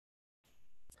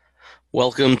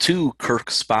Welcome to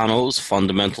Kirk Spano's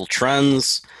Fundamental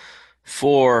Trends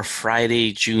for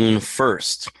Friday, June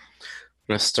 1st. I'm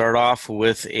going to start off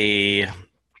with a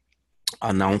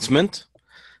announcement.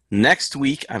 Next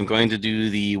week, I'm going to do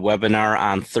the webinar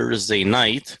on Thursday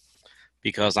night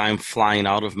because I'm flying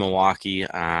out of Milwaukee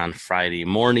on Friday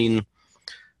morning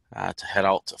to head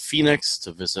out to Phoenix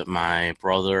to visit my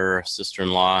brother,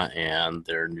 sister-in-law, and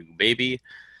their new baby.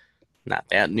 Not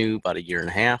that new, about a year and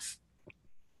a half.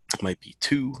 Might be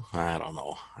two. I don't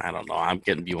know. I'm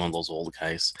getting to be one of those old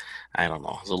guys. I don't know.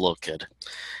 I was a little kid.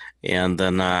 And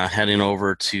then heading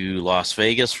over to Las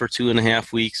Vegas for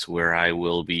 2.5 weeks where I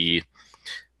will be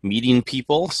meeting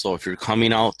people. So if you're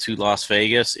coming out to Las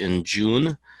Vegas in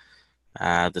June,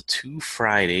 the 2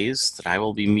 Fridays that I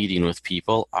will be meeting with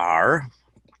people are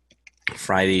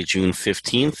Friday, June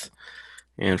 15th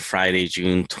and Friday,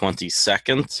 June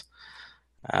 22nd.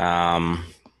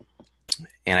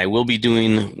 And I will be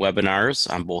doing webinars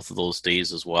on both of those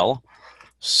days as well.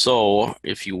 So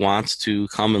if you want to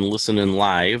come and listen in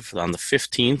live on the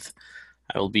 15th,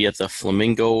 I will be at the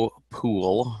Flamingo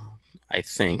Pool, I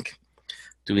think,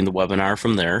 doing the webinar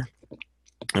from there.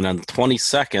 And on the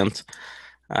 22nd,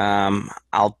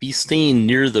 I'll be staying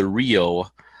near the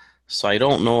Rio. So I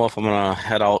don't know if I'm going to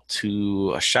head out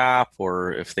to a shop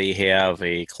or if they have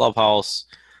a clubhouse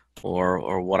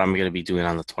or what I'm going to be doing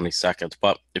on the 22nd.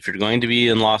 But if you're going to be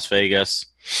in Las Vegas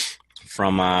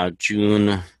from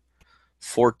June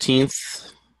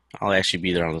 14th, I'll actually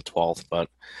be there on the 12th, but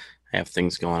I have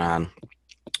things going on.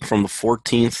 From the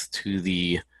 14th to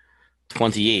the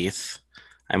 28th,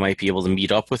 I might be able to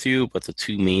meet up with you, but the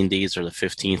two main days are the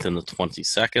 15th and the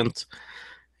 22nd.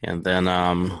 And then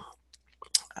I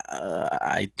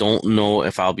don't know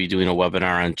if I'll be doing a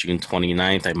webinar on June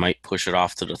 29th. I might push it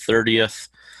off to the 30th.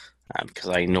 Because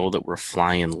I know that we're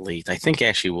flying late. I think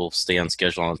actually we'll stay on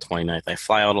schedule on the 29th. I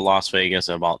fly out of Las Vegas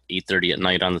at about 8:30 at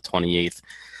night on the 28th.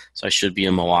 So I should be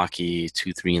in Milwaukee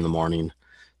 2, 3 in the morning,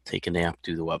 take a nap,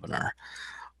 do the webinar.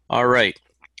 All right.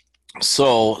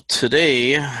 So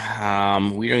today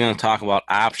we are going to talk about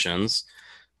options.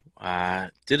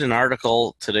 Did an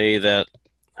article today that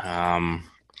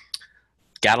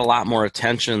got a lot more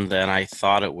attention than I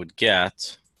thought it would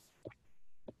get.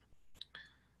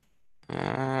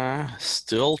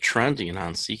 Still trending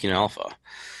on Seeking Alpha.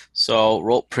 So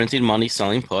wrote printing money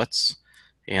selling puts,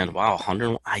 and wow,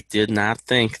 100. I did not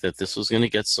think that this was going to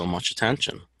get so much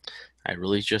attention. I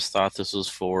really just thought this was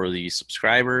for the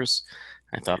subscribers.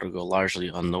 I thought it would go largely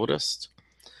unnoticed,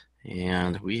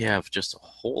 and we have just a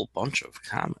whole bunch of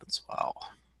comments. Wow.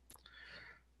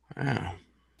 Yeah.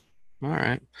 All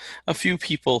right. A few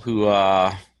people who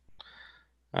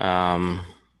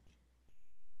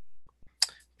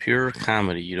pure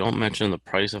comedy. You don't mention the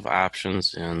price of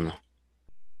options in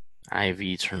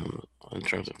IV terms, in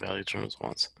terms of value terms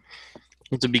once.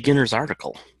 It's a beginner's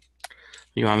article.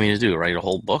 What do you want me to do? Write a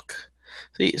whole book?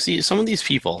 See, some of these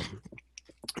people,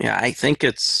 yeah, I think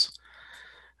it's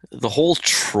the whole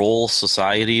troll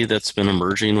society that's been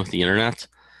emerging with the internet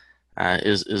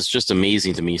is just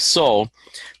amazing to me. So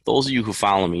those of you who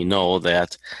follow me know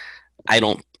that I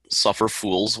don't suffer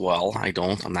fools well. I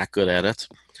don't. I'm not good at it.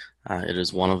 It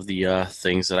is one of the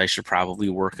things that I should probably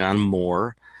work on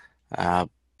more,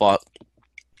 but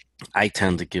I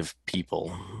tend to give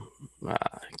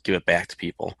it back to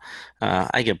people.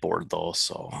 I get bored though,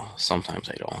 so sometimes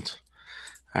I don't.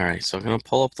 All right, so I'm going to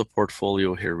pull up the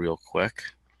portfolio here real quick.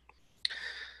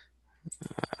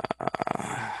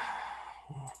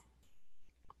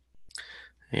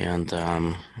 And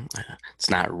it's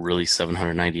not really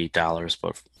 $798,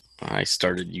 but I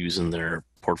started using their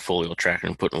portfolio tracker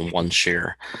and putting in one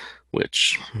share,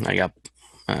 which I got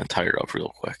tired of real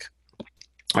quick.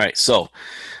 All right, so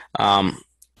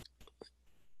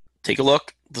take a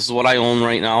look. This is what I own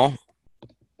right now,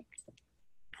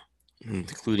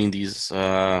 including these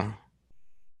ETFs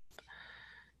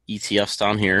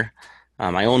down here.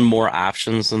 I own more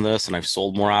options than this, and I've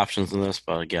sold more options than this,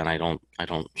 but again, I don't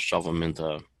shove them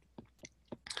into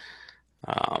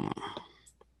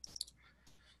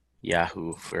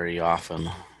Yahoo very often.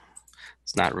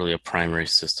 It's not really a primary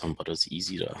system, but it's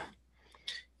easy to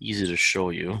show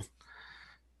you.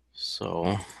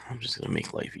 So I'm just going to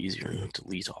make life easier and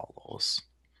delete all those.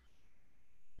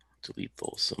 Delete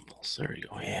those symbols. There you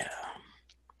go. Yeah.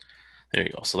 There you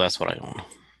go. So that's what I own.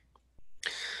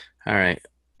 All right.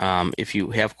 If you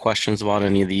have questions about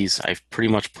any of these, I've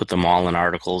pretty much put them all in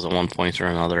articles at one point or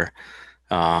another.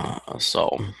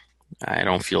 So I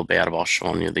don't feel bad about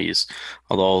showing you these.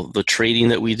 Although the trading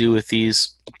that we do with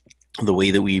these, the way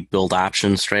that we build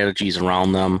option strategies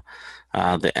around them,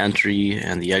 the entry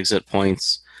and the exit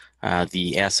points,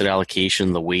 the asset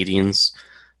allocation, the weightings,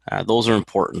 those are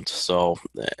important. So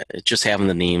just having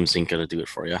the names ain't going to do it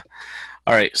for you.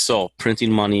 All right, so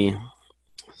printing money,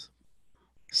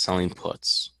 selling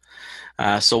puts.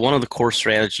 So one of the core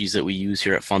strategies that we use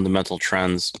here at Fundamental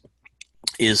Trends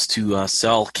is to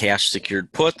sell cash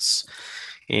secured puts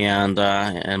and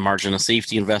margin of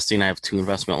safety investing. I have 2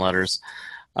 investment letters.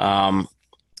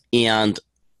 And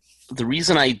the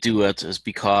reason I do it is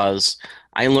because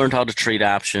I learned how to trade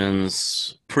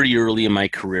options pretty early in my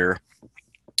career.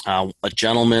 A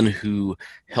gentleman who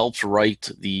helped write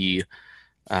the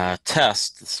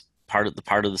test, part of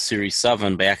the Series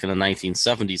 7 back in the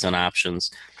 1970s on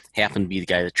options, happened to be the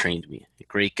guy that trained me. A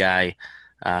great guy,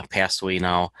 passed away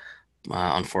now,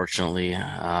 unfortunately.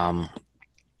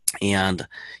 And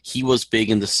he was big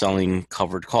into selling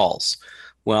covered calls.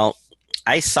 Well,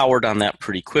 I soured on that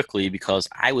pretty quickly because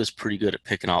I was pretty good at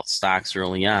picking out stocks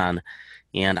early on,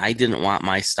 and I didn't want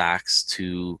my stocks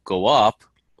to go up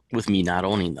with me not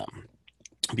owning them.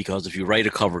 Because if you write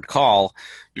a covered call,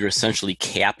 you're essentially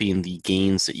capping the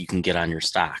gains that you can get on your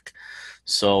stock.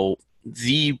 So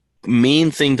the main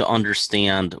thing to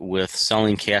understand with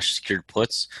selling cash secured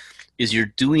puts is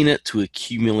you're doing it to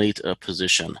accumulate a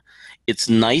position. It's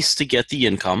nice to get the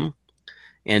income,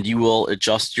 and you will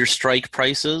adjust your strike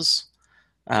prices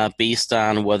based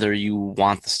on whether you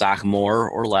want the stock more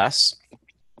or less,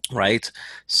 right?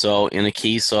 So in a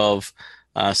case of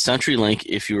CenturyLink,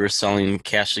 if you were selling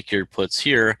cash secured puts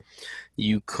here,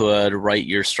 you could write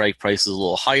your strike prices a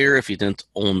little higher if you didn't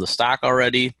own the stock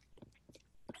already,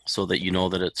 so that you know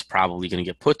that it's probably going to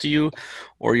get put to you,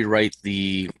 or you write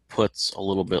the puts a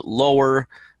little bit lower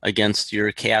against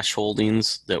your cash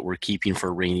holdings that we're keeping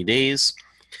for rainy days,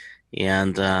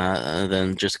 and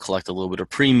then just collect a little bit of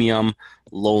premium,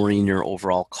 lowering your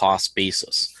overall cost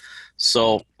basis.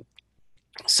 So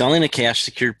selling a cash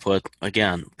secured put,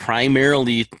 again,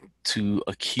 primarily to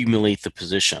accumulate the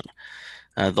position.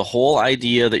 The whole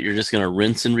idea that you're just going to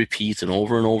rinse and repeat and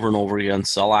over and over and over again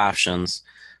sell options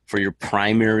for your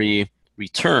primary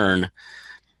return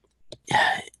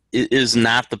is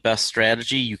not the best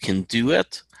strategy. You can do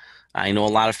it. I know a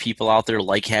lot of people out there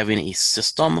like having a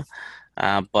system,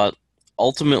 but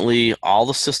ultimately all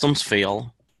the systems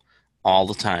fail all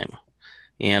the time.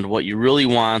 And what you really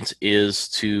want is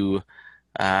to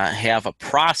have a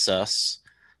process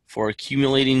for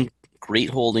accumulating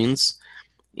great holdings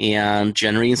and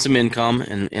generating some income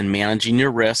and managing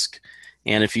your risk.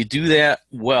 And if you do that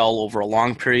well over a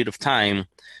long period of time,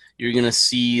 you're going to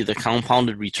see the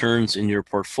compounded returns in your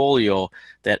portfolio,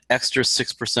 that extra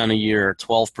 6% a year,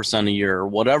 12% a year, or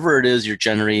whatever it is you're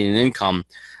generating income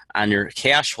on your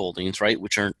cash holdings, right,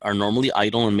 which are normally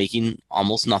idle and making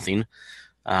almost nothing,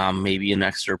 maybe an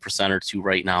extra percent or two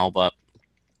right now, but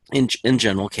in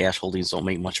general, cash holdings don't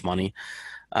make much money.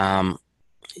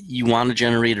 You want to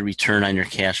generate a return on your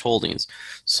cash holdings.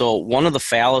 So one of the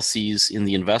fallacies in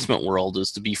the investment world is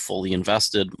to be fully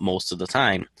invested most of the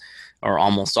time, or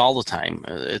almost all the time.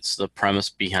 It's the premise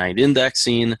behind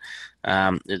indexing.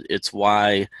 It's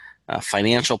why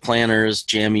financial planners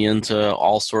jam you into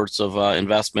all sorts of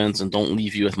investments and don't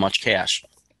leave you with much cash.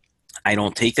 I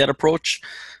don't take that approach.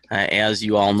 As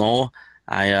you all know,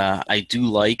 I do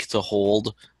like to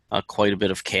hold quite a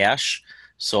bit of cash.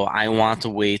 So I want a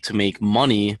way to make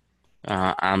money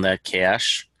on that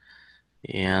cash.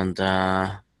 And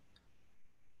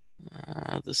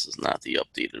this is not the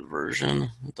updated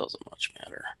version. It doesn't much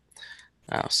matter.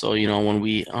 So, you know, when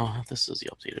this is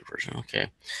the updated version. Okay.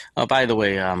 By the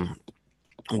way,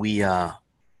 we have,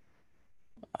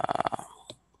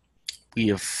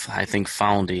 I think,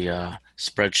 found a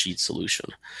spreadsheet solution.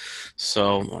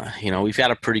 So, you know, we've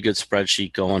got a pretty good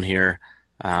spreadsheet going here,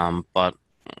 but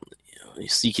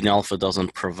Seeking Alpha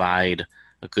doesn't provide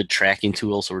a good tracking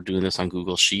tool, so we're doing this on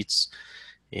Google Sheets.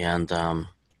 And yeah,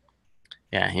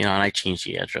 you know, and I changed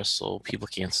the address so people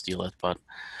can't steal it. But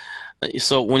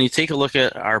so when you take a look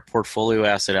at our portfolio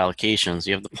asset allocations,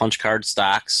 you have the punch card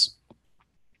stocks,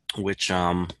 which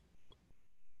you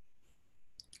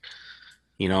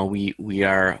know, we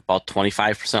are about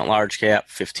 25% large cap,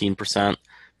 15%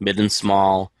 mid and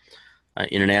small.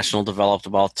 International developed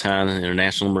about 10,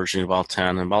 international emerging about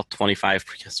 10, and about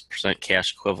 25%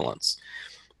 cash equivalents.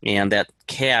 And that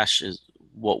cash is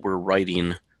what we're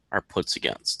writing our puts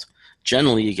against,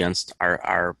 generally against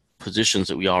our positions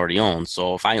that we already own.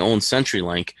 So if I own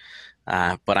CenturyLink,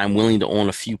 but I'm willing to own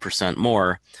a few percent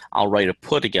more, I'll write a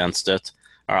put against it,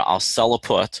 or I'll sell a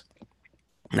put,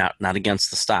 not against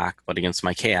the stock, but against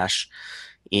my cash.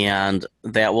 And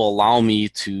that will allow me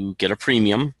to get a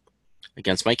premium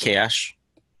against my cash,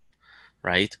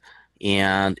 right?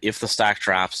 And if the stock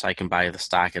drops, I can buy the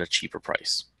stock at a cheaper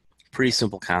price. Pretty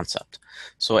simple concept.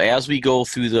 So as we go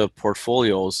through the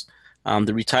portfolios,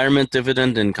 the retirement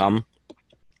dividend income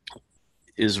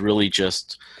is really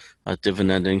just a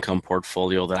dividend income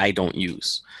portfolio that I don't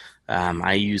use.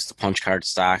 I use the punch card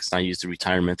stocks and I use the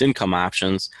retirement income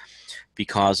options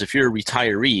because if you're a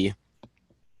retiree,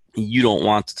 you don't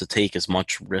want to take as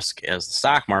much risk as the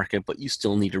stock market, but you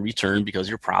still need a return because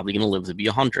you're probably going to live to be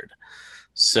 100.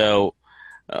 So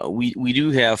we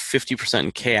do have 50%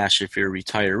 in cash if you're a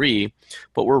retiree,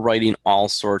 but we're writing all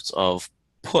sorts of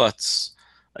puts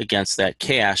against that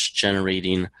cash,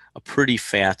 generating a pretty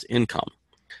fat income.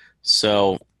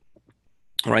 So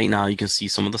right now you can see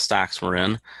some of the stocks we're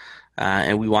in,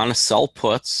 and we want to sell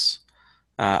puts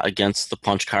against the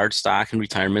punch card stock and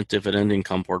retirement dividend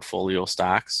income portfolio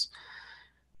stocks.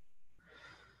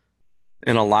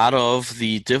 And a lot of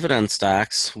the dividend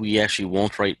stocks we actually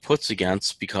won't write puts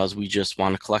against because we just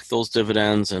want to collect those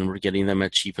dividends and we're getting them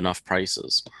at cheap enough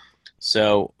prices.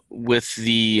 So with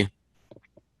the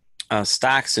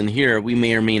stocks in here, we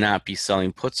may or may not be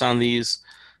selling puts on these,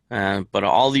 but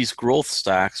all these growth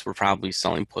stocks we're probably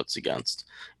selling puts against.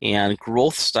 And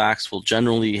growth stocks will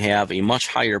generally have a much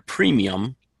higher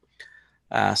premium,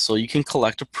 so you can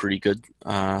collect a pretty good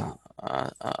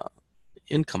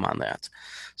income on that.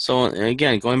 So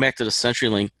again, going back to the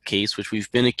CenturyLink case, which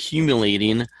we've been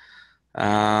accumulating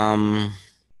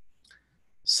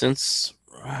since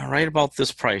right about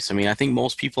this price. I mean, I think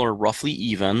most people are roughly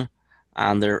even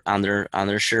on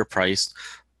their share price.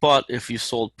 But if you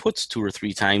sold puts 2 or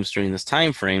 3 times during this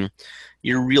time frame,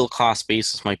 your real cost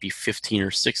basis might be 15 or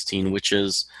 16, which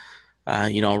is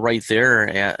right there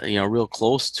at real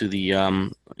close to the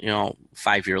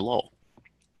 5-year low.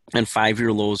 And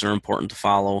 5-year lows are important to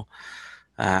follow.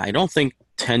 I don't think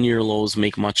 10-year lows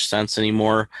make much sense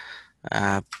anymore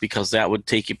because that would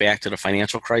take you back to the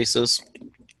financial crisis.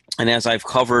 And as I've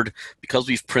covered, because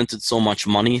we've printed so much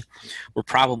money, we're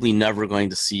probably never going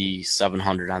to see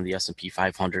 700 on the S&P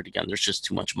 500 again. There's just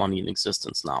too much money in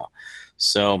existence now.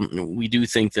 So we do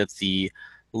think that the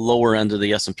lower end of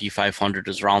the S&P 500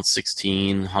 is around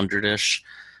 1,600-ish,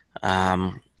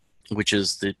 which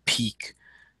is the peak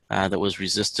that was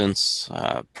resistance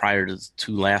prior to the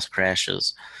 2 last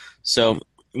crashes. So,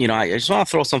 I just want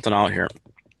to throw something out here.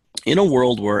 In a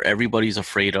world where everybody's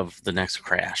afraid of the next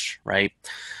crash, right?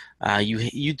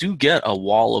 You do get a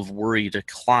wall of worry to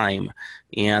climb,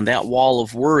 and that wall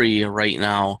of worry right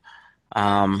now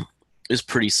is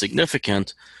pretty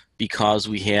significant because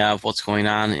we have what's going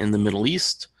on in the Middle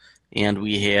East, and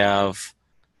we have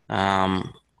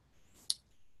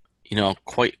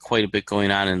quite a bit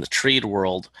going on in the trade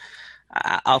world.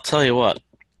 I'll tell you what,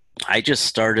 I just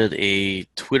started a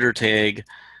Twitter tag,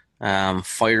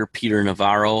 Fire Peter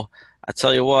Navarro. I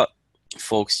tell you what,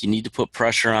 folks, you need to put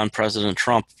pressure on President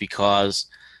Trump because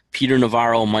Peter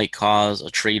Navarro might cause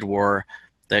a trade war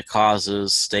that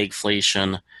causes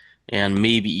stagflation and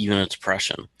maybe even a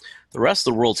depression. The rest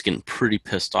of the world's getting pretty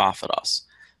pissed off at us.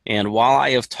 And while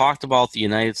I have talked about the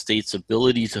United States'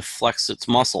 ability to flex its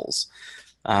muscles,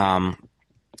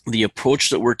 the approach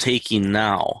that we're taking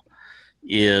now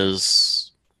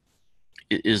is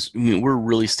we're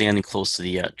really standing close to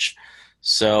the edge.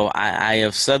 So I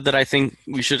have said that I think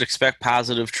we should expect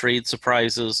positive trade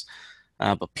surprises,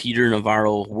 but Peter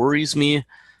Navarro worries me.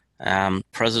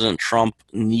 President Trump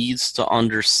needs to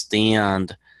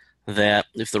understand that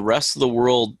if the rest of the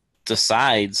world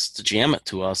decides to jam it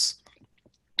to us,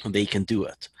 they can do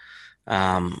it.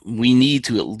 We need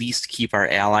to at least keep our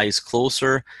allies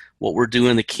closer. What we're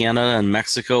doing to Canada and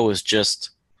Mexico is just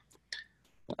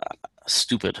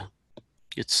stupid.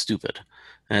 It's stupid.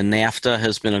 And NAFTA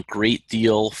has been a great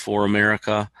deal for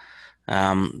America.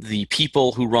 The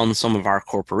people who run some of our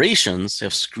corporations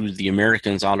have screwed the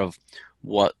Americans out of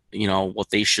what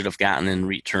they should have gotten in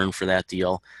return for that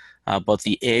deal. But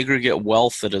the aggregate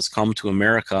wealth that has come to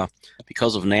America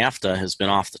because of NAFTA has been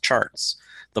off the charts.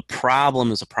 The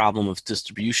problem is a problem of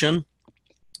distribution.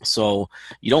 So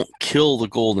you don't kill the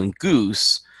golden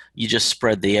goose, you just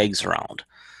spread the eggs around.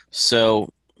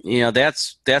 So,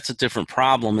 that's a different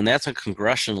problem, and that's a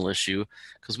congressional issue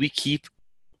because we keep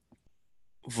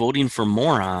voting for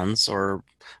morons or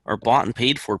bought and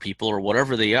paid for people or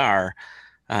whatever they are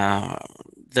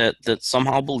that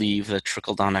somehow believe that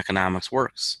trickle-down economics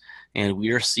works. And we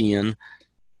are seeing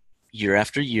year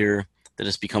after year that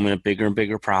it's becoming a bigger and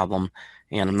bigger problem.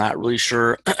 And I'm not really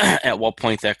sure at what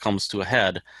point that comes to a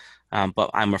head.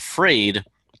 But I'm afraid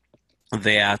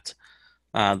that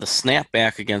the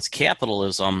snapback against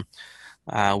capitalism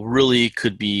really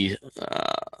could be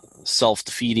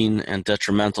self-defeating and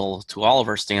detrimental to all of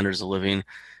our standards of living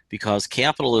because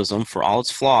capitalism, for all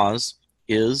its flaws,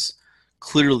 is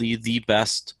clearly the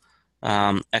best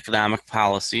economic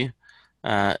policy,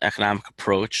 economic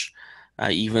approach.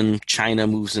 Even China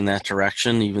moves in that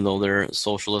direction, even though they're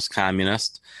socialist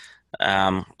communist,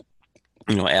 um,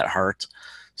 at heart.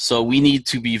 So we need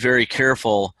to be very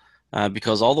careful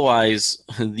because otherwise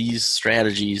these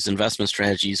strategies, investment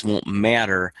strategies, won't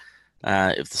matter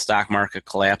if the stock market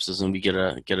collapses and we get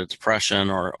a depression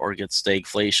or get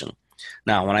stagflation.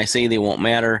 Now, when I say they won't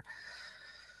matter,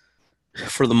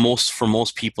 for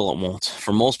most people it won't.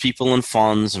 For most people in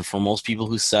funds and for most people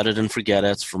who set it and forget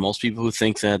it, for most people who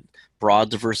think that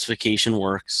broad diversification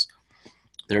works,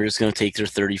 they're just going to take their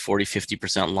 30, 40,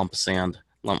 50% lump of sand,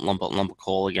 lump of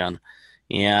coal again.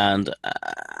 And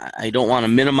I don't want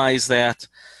to minimize that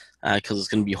because it's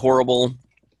going to be horrible.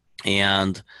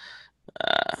 And,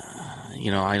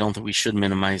 I don't think we should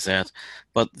minimize that.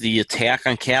 But the attack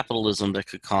on capitalism that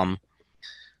could come,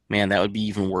 man, that would be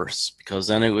even worse because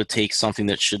then it would take something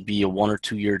that should be a 1 or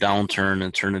 2 year downturn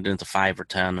and turn it into 5 or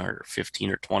 10 or 15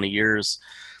 or 20 years.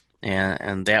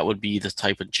 And that would be the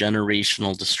type of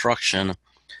generational destruction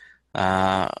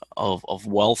of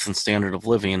wealth and standard of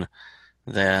living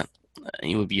that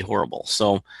it would be horrible.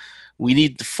 So we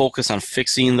need to focus on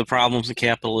fixing the problems of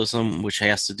capitalism, which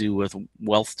has to do with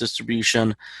wealth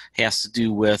distribution, has to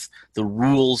do with the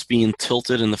rules being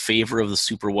tilted in the favor of the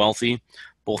super wealthy,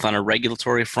 both on a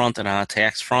regulatory front and on a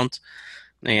tax front.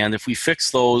 And if we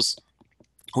fix those,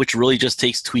 which really just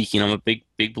takes tweaking, I'm a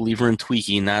big believer in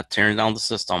tweaking, not tearing down the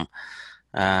system.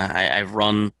 I've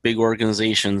run big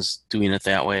organizations doing it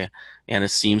that way, and it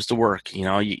seems to work.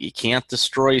 You can't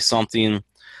destroy something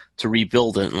to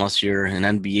rebuild it unless you're an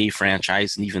NBA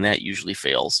franchise, and even that usually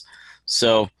fails.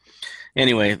 So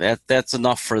anyway, that's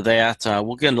enough for that.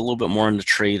 We'll get a little bit more into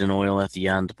trade and oil at the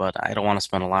end, but I don't want to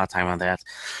spend a lot of time on that.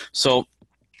 So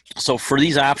for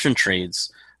these option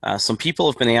trades, some people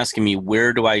have been asking me,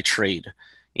 where do I trade?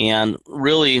 And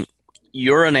really,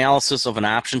 your analysis of an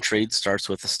option trade starts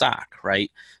with the stock,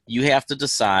 right? You have to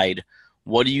decide,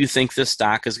 what do you think this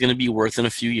stock is going to be worth in a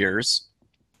few years?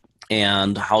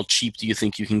 And how cheap do you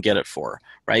think you can get it for,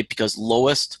 right? Because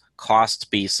lowest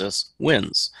cost basis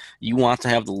wins. You want to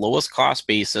have the lowest cost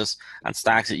basis on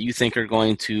stocks that you think are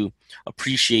going to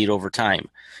appreciate over time.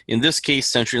 In this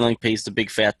case, CenturyLink pays the big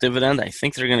fat dividend. I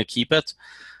think they're going to keep it.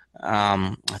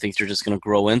 I think they're just going to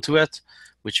grow into it,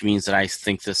 which means that I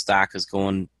think this stock is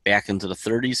going back into the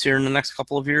 30s here in the next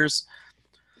couple of years.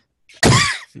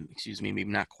 Excuse me,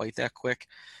 maybe not quite that quick.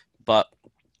 But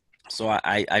so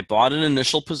I bought an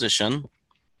initial position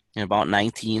in about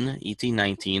 18,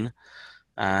 19.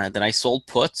 Then I sold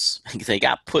puts. They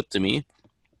got put to me.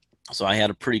 So I had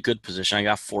a pretty good position. I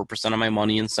got 4% of my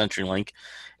money in CenturyLink.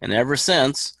 And ever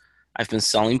since, I've been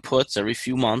selling puts every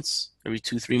few months, every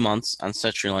 2-3 months on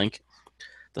CenturyLink.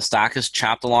 The stock has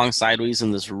chopped along sideways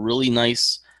in this really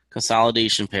nice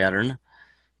consolidation pattern.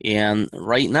 And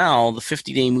right now, the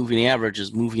 50-day moving average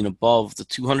is moving above the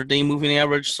 200-day moving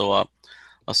average, so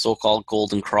a so-called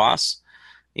golden cross.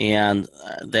 And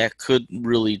that could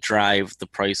really drive the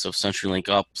price of CenturyLink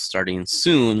up starting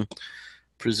soon,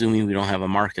 presuming we don't have a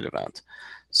market event.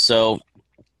 So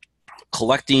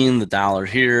collecting the dollar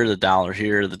here, the dollar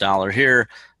here, the dollar here,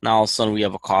 now all of a sudden we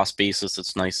have a cost basis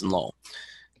that's nice and low.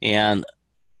 And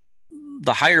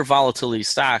the higher volatility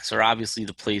stocks are obviously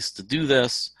the place to do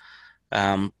this.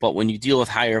 But when you deal with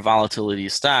higher volatility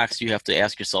stocks, you have to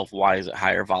ask yourself, why is it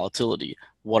higher volatility?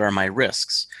 What are my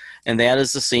risks? And that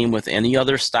is the same with any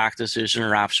other stock decision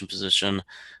or option position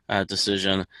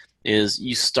decision, is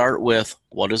you start with,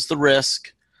 what is the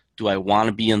risk? Do I want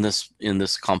to be in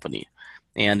this company?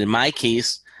 And in my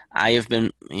case, I have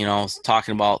been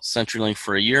talking about CenturyLink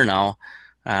for a year now.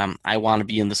 I want to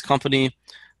be in this company.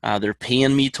 They're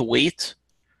paying me to wait,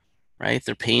 right?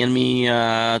 They're paying me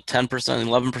 10%,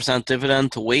 11%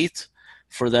 dividend to wait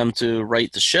for them to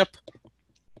right the ship.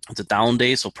 It's a down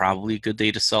day, so probably a good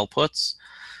day to sell puts.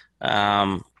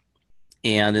 And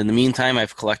in the meantime,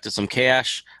 I've collected some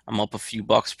cash. I'm up a few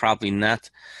bucks, probably net.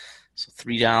 So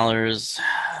 $3,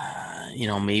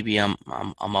 maybe I'm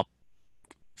up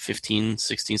 15,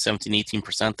 16, 17,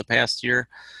 18% the past year,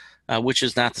 which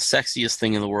is not the sexiest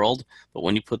thing in the world. But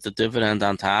when you put the dividend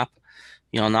on top,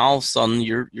 now all of a sudden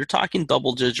you're talking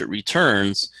double-digit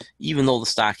returns, even though the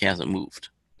stock hasn't moved.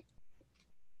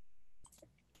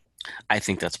 I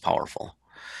think that's powerful.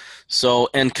 So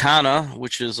Encana,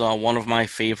 which is one of my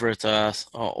favorite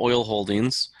oil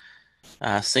holdings,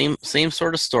 same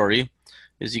sort of story.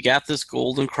 Is you got this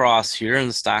golden cross here, and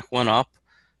the stock went up,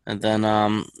 and then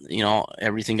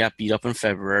everything got beat up in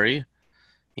February,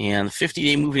 and the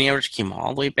 50-day moving average came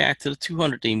all the way back to the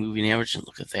 200-day moving average, and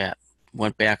look at that,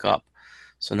 went back up.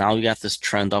 So now we got this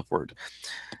trend upward.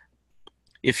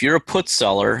 If you're a put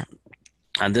seller,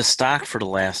 On this stock for the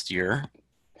last year,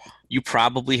 you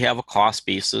probably have a cost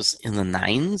basis in the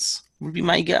nines, would be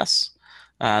my guess.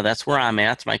 That's where I'm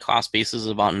at. My cost basis is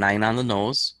about 9 on the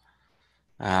nose.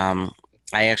 Um,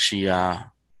 I actually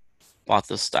bought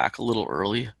this stock a little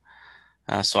early,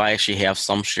 so I actually have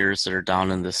some shares that are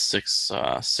down in the 6,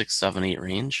 7, 8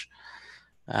 range.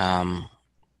 Um,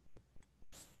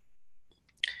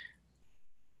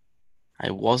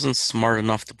 I wasn't smart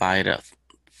enough to buy it at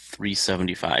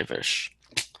 375-ish.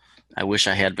 I wish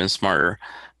I had been smarter,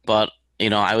 but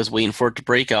I was waiting for it to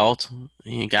break out.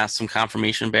 You got some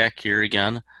confirmation back here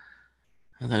again,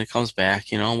 and then it comes back.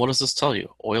 What does this tell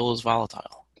you? Oil is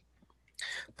volatile.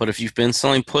 But if you've been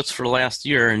selling puts for the last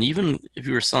year, and even if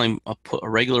you were selling a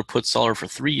regular put seller for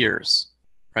 3 years,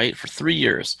 right? For 3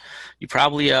 years, you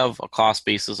probably have a cost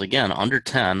basis again under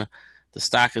 10. The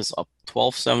stock is up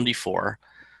 1274,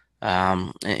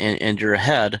 and you're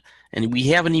ahead. And we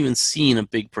haven't even seen a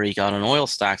big breakout in oil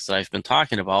stocks that I've been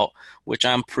talking about, which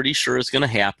I'm pretty sure is going to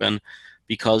happen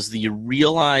because the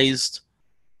realized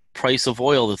price of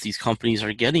oil that these companies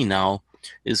are getting now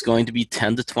is going to be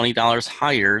 $10 to $20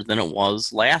 higher than it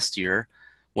was last year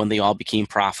when they all became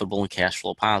profitable and cash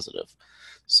flow positive.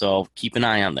 So keep an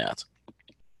eye on that.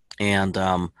 And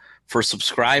for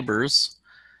subscribers,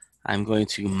 I'm going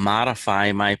to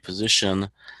modify my position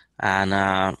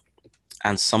on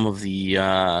some of the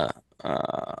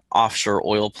offshore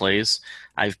oil plays.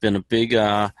 I've been a big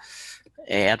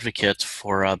advocate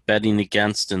for betting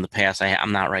against in the past.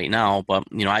 I'm not right now, but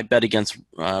I bet against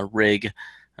rig,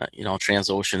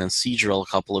 Transocean and Seadrill a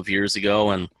couple of years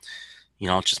ago, and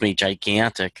just made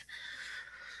gigantic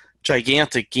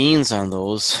gains on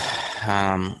those.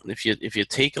 If you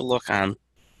take a look on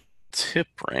tip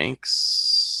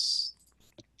ranks,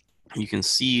 you can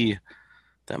see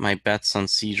that my bets on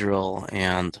Seadrill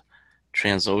and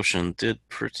Transocean did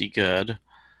pretty good.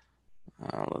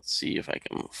 Let's see if I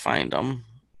can find them.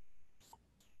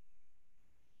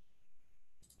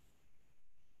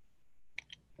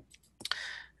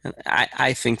 And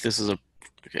I think this is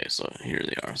okay, so here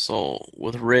they are. So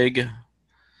with rig,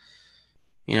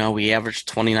 we averaged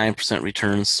 29%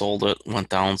 returns, sold it, went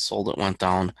down, sold it, went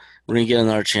down. We're going to get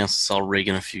another chance to sell rig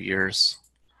in a few years.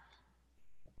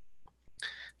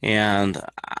 And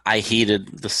I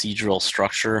hated the Seadrill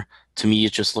structure. To me,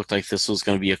 it just looked like this was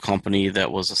going to be a company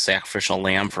that was a sacrificial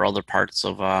lamb for other parts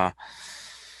of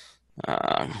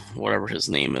whatever his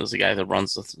name is, the guy that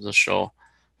runs the show,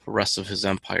 the rest of his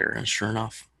empire. And sure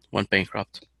enough, went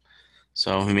bankrupt.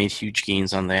 So we made huge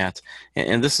gains on that.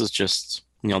 And this is just,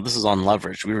 this is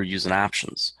unleveraged. We were using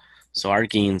options. So our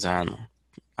gains on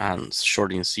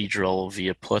shorting Seadrill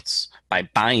via puts by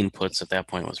buying puts at that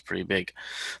point was pretty big.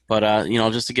 But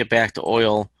just to get back to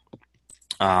oil,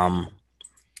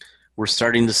 we're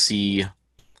starting to see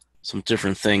some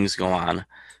different things go on.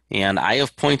 And I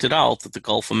have pointed out that the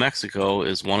Gulf of Mexico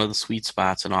is one of the sweet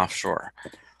spots in offshore.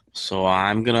 So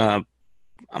I'm gonna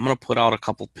put out a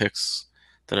couple picks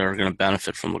that are gonna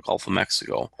benefit from the Gulf of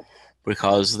Mexico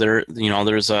because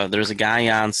there's a guy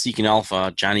on Seeking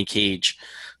Alpha, Johnny Cage,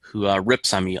 who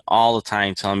rips on me all the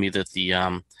time, telling me that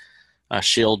the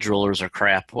shale drillers are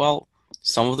crap. Well,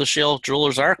 some of the shale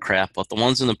drillers are crap, but the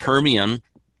ones in the Permian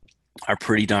are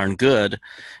pretty darn good.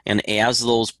 And as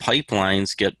those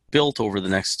pipelines get built over the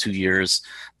next 2 years,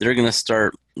 they're going to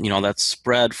start, that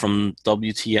spread from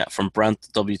WTI, from Brent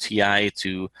to WTI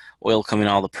to oil coming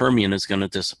out of the Permian is going to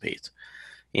dissipate.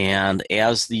 And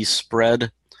as the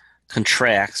spread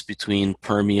contracts between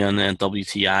Permian and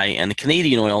WTI and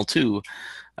Canadian oil too,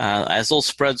 as those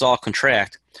spreads all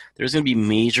contract, there's going to be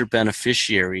major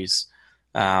beneficiaries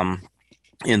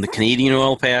in the Canadian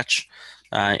oil patch,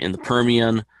 in the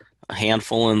Permian, a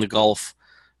handful in the Gulf,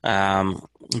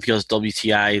 because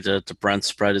WTI the Brent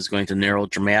spread is going to narrow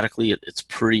dramatically.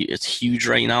 It's huge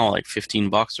right now, like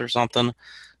 $15 or something.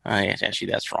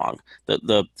 Actually, that's wrong.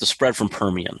 The spread from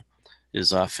Permian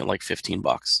is like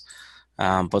 $15,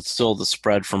 but still the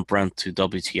spread from Brent to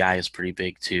WTI is pretty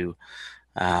big too,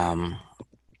 and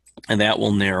that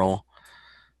will narrow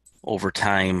over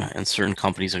time, and certain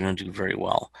companies are going to do very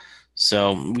well.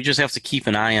 So we just have to keep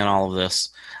an eye on all of this.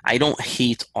 I don't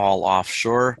hate all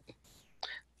offshore.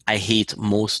 I hate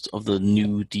most of the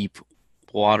new deep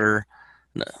water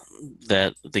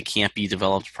that they can't be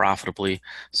developed profitably.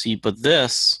 See, but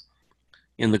this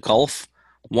in the Gulf,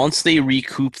 once they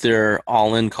recoup their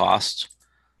all-in cost,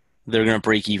 they're going to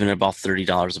break even at about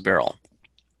 $30 a barrel.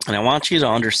 And I want you to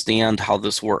understand how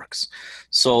this works.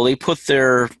 So they put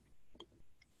their,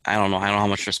 I don't know how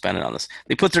much they're spending on this.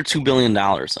 They put their $2 billion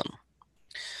in.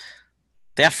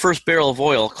 That first barrel of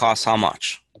oil costs how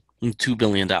much? $2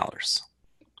 billion,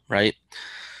 right?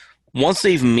 Once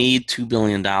they've made $2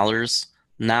 billion,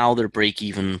 now their break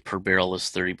even per barrel is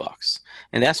 $30.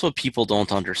 And that's what people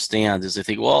don't understand is they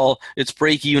think, well, it's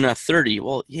break even at 30.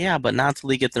 Well, yeah, but not until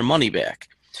they get their money back.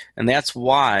 And that's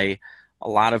why a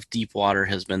lot of deep water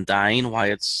has been dying, why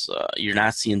it's you're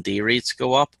not seeing day rates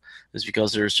go up, is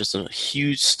because there's just a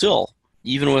huge still,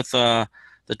 even with the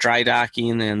dry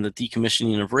docking and the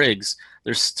decommissioning of rigs,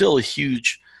 there's still a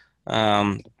huge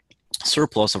um,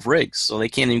 surplus of rigs, so they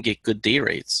can't even get good day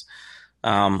rates.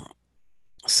 Um,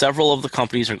 Several of the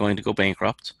companies are going to go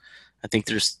bankrupt. I think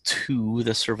there's two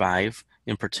that survive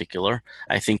in particular.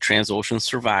 I think Transocean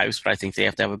survives, but I think they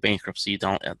have to have a bankruptcy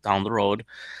down the road.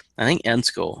 I think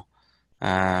Ensco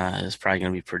is probably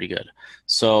going to be pretty good.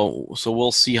 So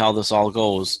we'll see how this all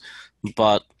goes.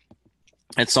 But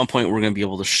at some point, we're going to be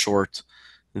able to short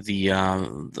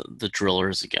the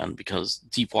drillers again because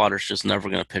deep water is just never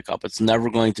going to pick up. It's never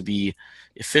going to be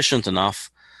efficient enough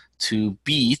to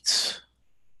beat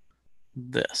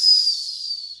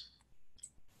this.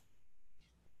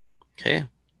 Okay,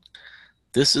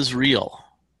 this is real.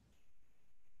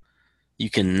 You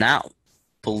cannot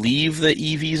believe that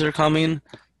EVs are coming.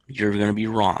 You're going to be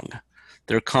wrong.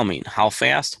 They're coming. How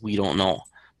fast? We don't know.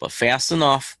 But fast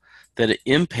enough that it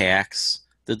impacts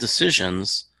the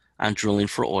decisions on drilling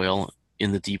for oil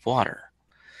in the deep water.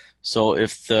 So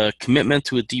if the commitment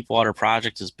to a deep water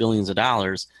project is billions of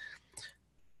dollars,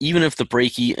 even if the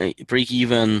break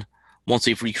even once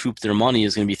they've recouped their money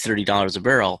is going to be $30 a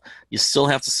barrel, you still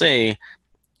have to say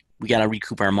we got to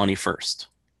recoup our money first.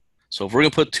 So if we're going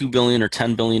to put 2 billion or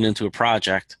 10 billion into a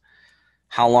project,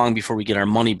 how long before we get our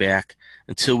money back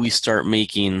until we start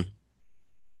making,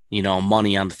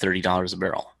 money on the $30 a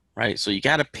barrel, right? So you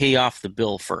got to pay off the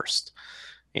bill first.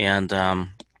 And that's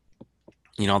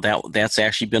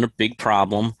actually been a big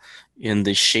problem in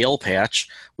the shale patch,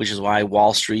 which is why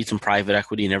Wall Street and private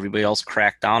equity and everybody else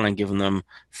cracked down on giving them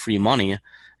free money,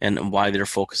 and why they're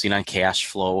focusing on cash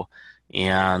flow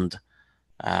and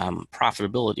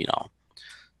profitability now.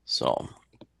 So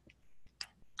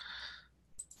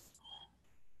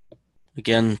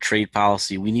again, trade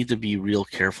policy, we need to be real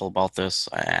careful about this.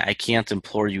 I can't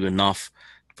implore you enough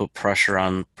to put pressure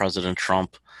on President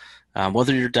Trump,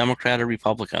 whether you're Democrat or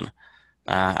Republican.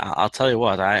 I'll tell you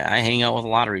what, I hang out with a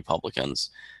lot of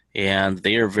Republicans, and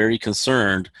they are very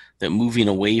concerned that moving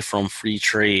away from free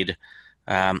trade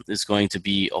is going to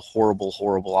be a horrible,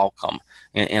 horrible outcome.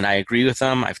 And I agree with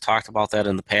them. I've talked about that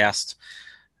in the past.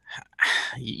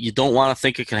 You don't want to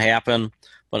think it can happen,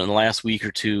 but in the last week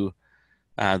or two,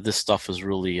 this stuff has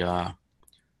really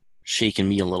shaken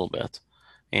me a little bit.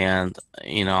 And,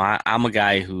 I'm a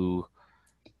guy who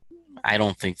I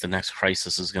don't think the next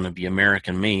crisis is going to be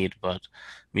American made, but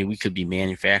I mean, we could be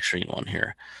manufacturing one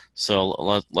here. So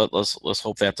let's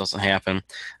hope that doesn't happen.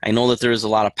 I know that there is a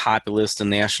lot of populist and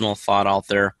national thought out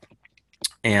there,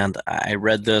 and I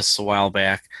read this a while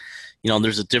back.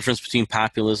 There's a difference between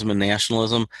populism and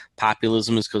nationalism.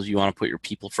 Populism is because you want to put your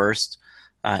people first,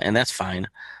 and that's fine.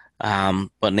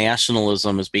 But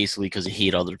nationalism is basically because you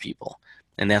hate other people,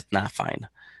 and that's not fine.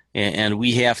 And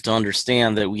we have to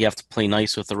understand that we have to play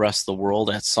nice with the rest of the world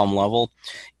at some level,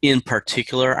 in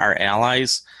particular our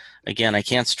allies. Again, I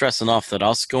can't stress enough that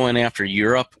us going after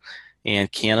Europe and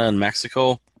Canada and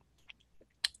Mexico,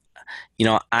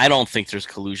 I don't think there's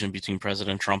collusion between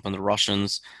President Trump and the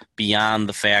Russians beyond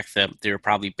the fact that they're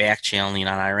probably back channeling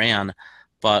on Iran.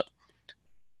 But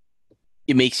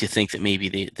it makes you think that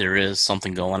maybe there is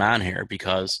something going on here,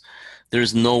 because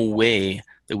there's no way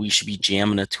that we should be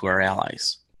jamming it to our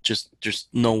allies. Just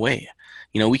no way.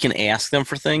 We can ask them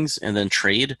for things and then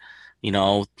trade.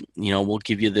 We'll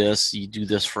give you this, you do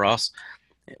this for us,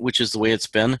 which is the way it's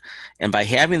been. And by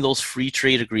having those free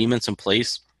trade agreements in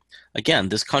place, again,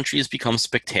 this country has become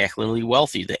spectacularly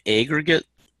wealthy. The aggregate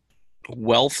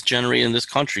wealth generated in this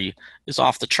country is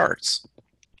off the charts.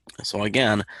 So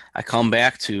again, I come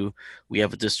back to, we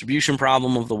have a distribution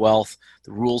problem of the wealth.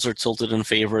 The rules are tilted in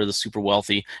favor of the super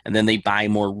wealthy, and then they buy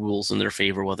more rules in their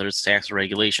favor, whether it's tax or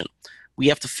regulation. We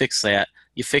have to fix that.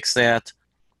 You fix that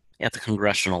at the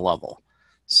congressional level.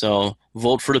 So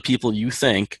vote for the people you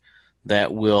think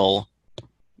that will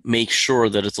make sure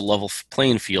that it's a level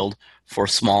playing field for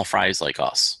small fries like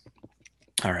us.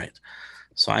 All right.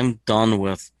 So I'm done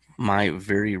with my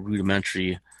very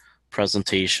rudimentary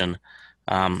presentation.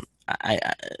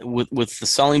 With the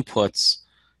selling puts,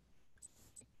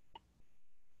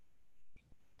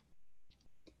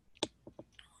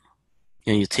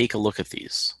 you take a look at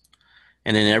these,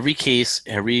 and in every case,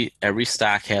 every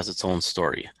stock has its own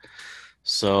story.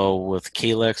 So with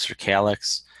Calix or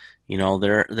Calix,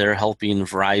 they're helping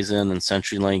Verizon and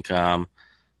CenturyLink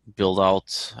build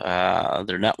out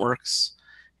their networks,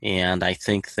 And I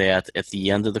think that at the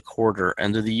end of the quarter,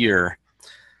 end of the year,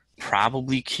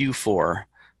 probably Q4,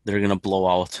 they're going to blow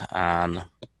out on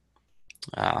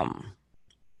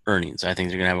earnings. I think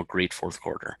they're going to have a great fourth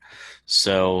quarter.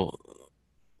 So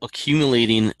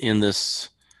accumulating in this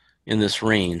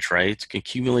range, right?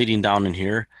 Accumulating down in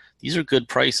here, these are good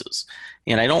prices.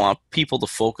 And I don't want people to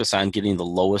focus on getting the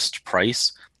lowest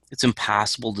price. It's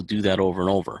impossible to do that over and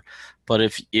over. But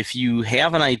if you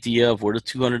have an idea of where the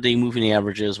 200-day moving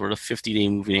average is, where the 50-day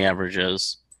moving average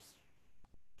is,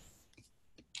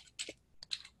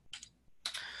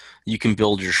 you can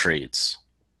build your trades.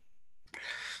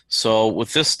 So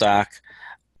with this stock,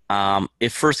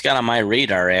 it first got on my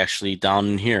radar actually down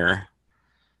in here,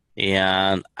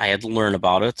 and I had to learn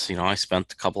about it. You know, I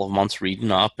spent a couple of months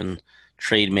reading up and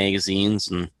trade magazines,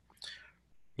 and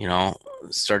you know,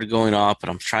 started going up, and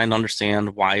I'm trying to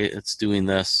understand why it's doing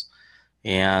this.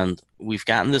 And we've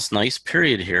gotten this nice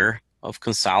period here of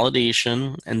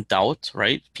consolidation and doubt,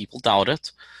 right? People doubt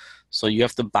it. So you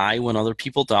have to buy when other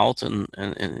people doubt, and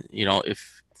you know,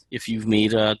 if you've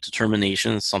made a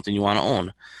determination it's something you want to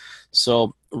own.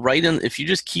 So if you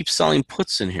just keep selling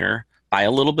puts in here, buy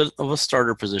a little bit of a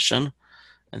starter position,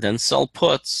 and then sell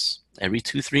puts every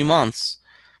 2-3 months,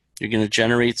 you're going to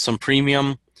generate some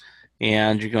premium,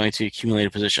 and you're going to accumulate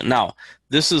a position. Now,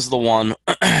 this is the one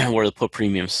where the put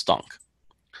premium stunk.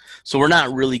 So we're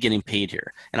not really getting paid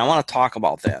here, and I want to talk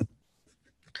about that.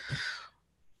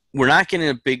 We're not getting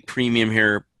a big premium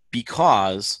here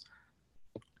because,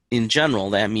 in general,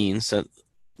 that means that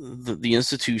the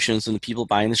institutions and the people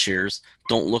buying the shares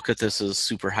don't look at this as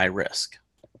super high risk,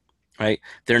 right?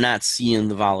 They're not seeing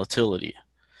the volatility.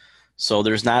 So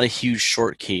there's not a huge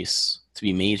short case to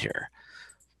be made here.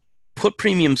 Put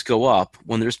premiums go up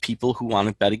when there's people who want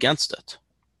to bet against it,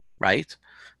 right?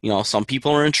 You know, some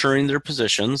people are insuring their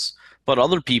positions, but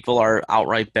other people are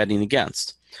outright betting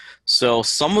against. So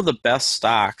some of the best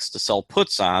stocks to sell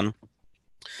puts on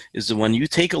is when you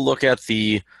take a look at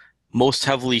the most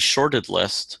heavily shorted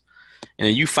list,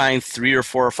 and you find 3 or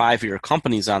 4 or 5 of your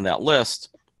companies on that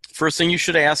list, first thing you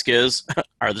should ask is,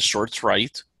 are the shorts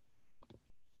right?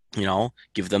 You know,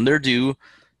 give them their due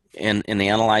and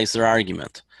analyze their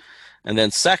argument. And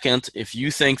then second, if you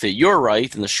think that you're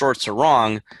right and the shorts are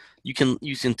wrong, you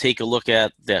can take a look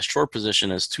at that short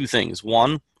position as 2 things.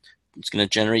 1, it's going to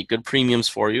generate good premiums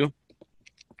for you.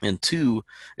 And 2,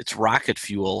 it's rocket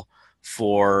fuel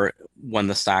for when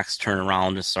the stocks turn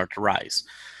around and start to rise.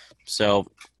 So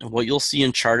what you'll see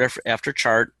in chart after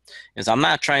chart is I'm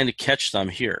not trying to catch them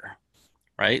here,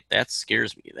 right? That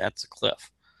scares me. That's a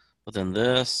cliff. But then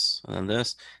this, and then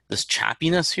this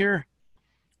choppiness here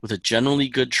with a generally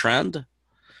good trend,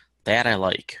 that I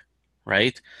like,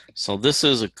 right? So this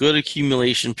is a good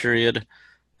accumulation period.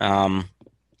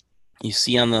 You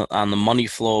see on the money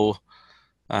flow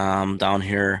down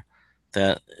here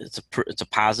that it's a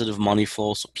positive money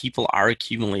flow, so people are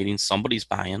accumulating, somebody's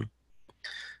buying,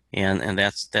 and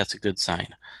that's a good sign.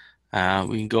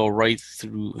 We can go right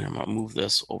through. I'm gonna move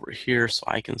this over here so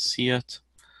I can see it.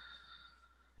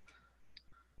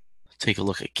 Take a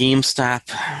look at GameStop.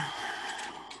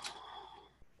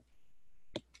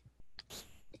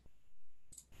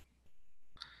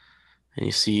 And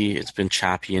you see it's been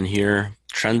choppy in here.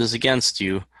 Trend is against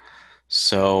you.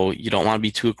 So you don't want to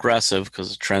be too aggressive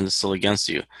because the trend is still against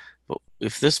you. But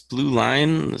if this blue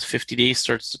line, this 50 days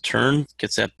starts to turn,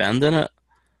 gets that bend in it,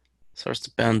 starts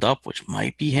to bend up, which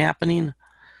might be happening,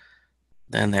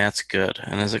 then that's good.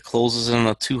 And as it closes in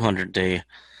a 200-day,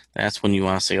 that's when you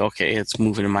want to say, okay, it's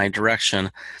moving in my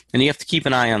direction. And you have to keep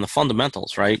an eye on the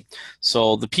fundamentals, right?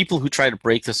 So the people who try to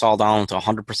break this all down to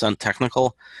 100%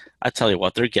 technical, I tell you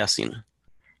what, they're guessing.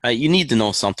 You need to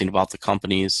know something about the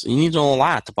companies. You need to know a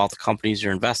lot about the companies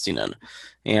you're investing in.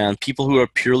 And people who are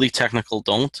purely technical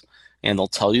don't, and they'll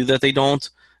tell you that they don't,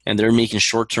 and they're making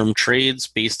short-term trades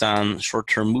based on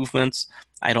short-term movements.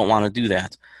 I don't want to do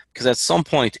that. Because at some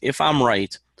point, if I'm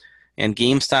right, and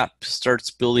GameStop starts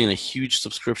building a huge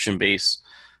subscription base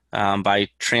by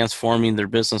transforming their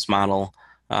business model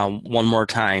one more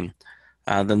time,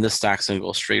 then this stock's going to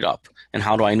go straight up. And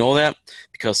how do I know that?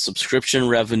 Because subscription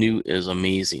revenue is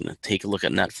amazing. Take a look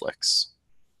at Netflix,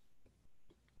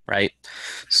 right?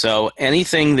 So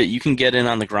anything that you can get in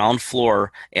on the ground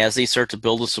floor as they start to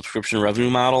build a subscription revenue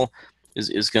model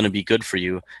is going to be good for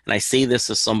you. And I say this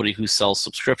as somebody who sells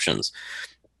subscriptions.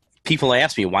 People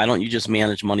ask me, why don't you just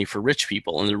manage money for rich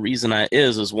people? And the reason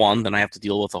is one, then I have to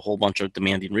deal with a whole bunch of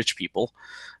demanding rich people.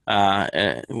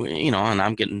 And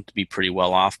I'm getting to be pretty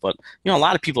well off, but a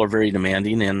lot of people are very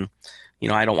demanding, and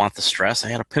I don't want the stress. I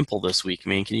had a pimple this week,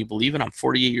 man. Can you believe it? I'm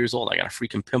 48 years old. I got a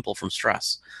freaking pimple from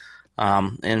stress,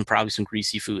 and probably some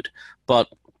greasy food. But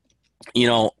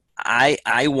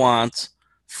I want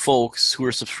folks who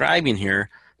are subscribing here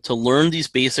to learn these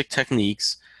basic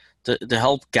techniques to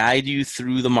help guide you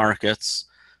through the markets.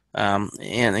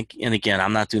 And again,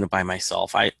 I'm not doing it by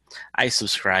myself. I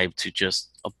subscribe to just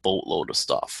a boatload of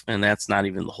stuff, and that's not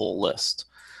even the whole list.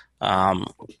 Um,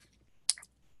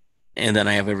 and then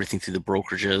I have everything through the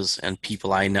brokerages and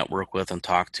people I network with and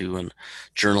talk to, and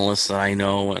journalists that I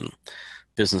know, and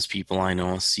business people I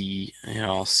know,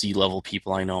 C-level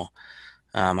people I know.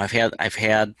 I've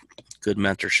had good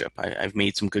mentorship. I've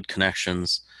made some good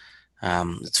connections.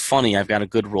 It's funny. I've got a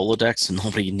good Rolodex, and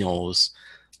nobody knows.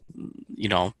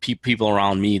 People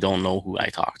around me don't know who I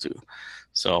talk to,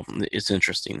 so it's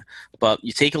interesting. But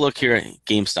you take a look here at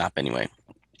GameStop anyway,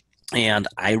 and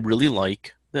I really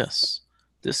like this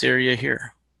area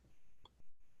here,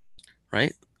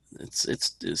 right?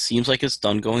 It seems like it's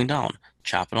done going down,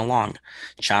 chopping along.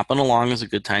 Chopping along is a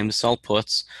good time to sell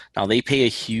puts. Now they pay a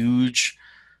huge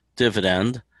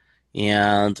dividend,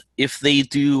 and if they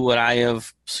do what I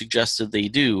have suggested they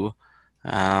do,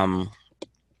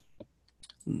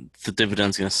 the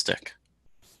dividend's going to stick.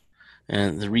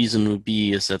 And the reason would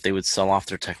be is that they would sell off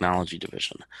their technology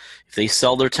division. If they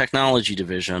sell their technology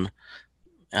division,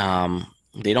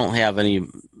 they don't have any,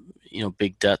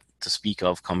 big debt to speak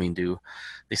of coming due.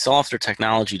 They sell off their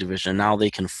technology division. Now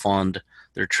they can fund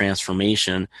their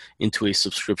transformation into a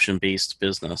subscription-based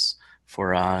business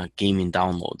for gaming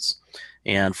downloads.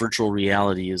 And virtual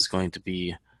reality is going to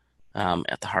be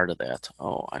at the heart of that.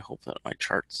 Oh, I hope that my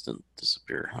charts didn't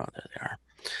disappear. Oh, there they are.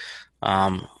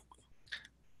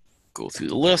 Go through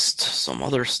the list. Some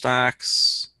other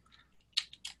stocks.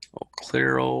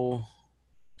 Claro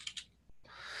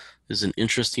is an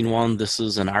interesting one. This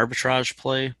is an arbitrage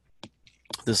play.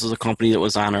 This is a company that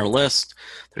was on our list.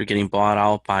 They're getting bought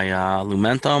out by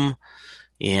Lumentum,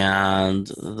 and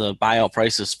the buyout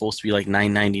price is supposed to be like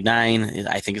 $9.99.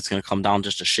 I think it's going to come down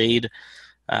just a shade.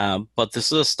 But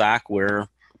this is a stock where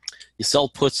you sell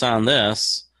puts on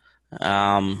this.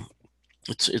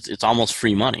 It's almost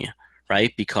free money,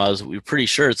 right? Because we're pretty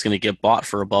sure it's going to get bought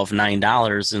for above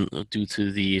 $9 due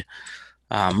to the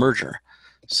merger.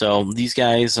 So these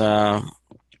guys, again,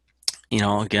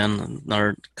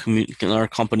 our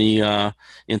company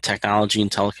in technology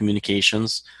and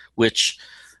telecommunications, which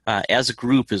as a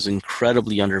group is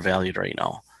incredibly undervalued right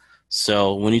now.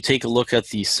 So when you take a look at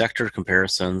the sector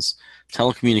comparisons,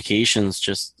 telecommunications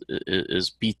just is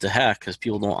beat the heck because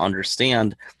people don't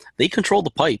understand. They control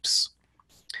the pipes.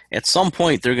 At some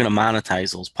point, they're going to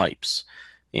monetize those pipes.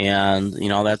 And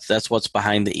that's what's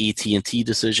behind the AT&T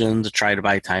decision to try to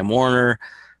buy Time Warner.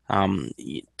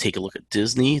 Take a look at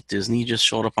Disney. Disney just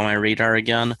showed up on my radar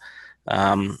again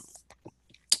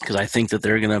because I think that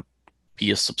they're going to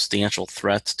be a substantial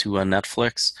threat to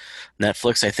Netflix.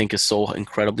 Netflix, I think, is so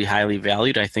incredibly highly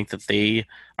valued. I think that they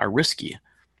are risky.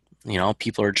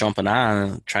 People are jumping on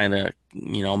and trying to,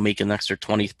 make an extra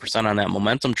 20% on that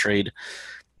momentum trade.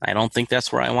 I don't think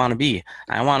that's where I want to be.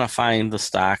 I want to find the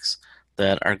stocks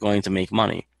that are going to make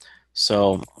money.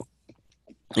 So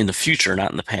in the future, not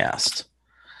in the past.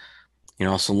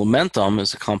 So Lumentum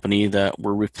is a company that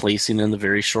we're replacing in the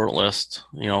very short list,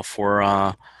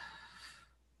 for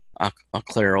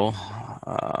Claro.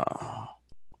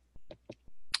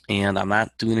 And I'm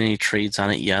not doing any trades on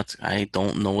it yet. I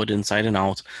don't know it inside and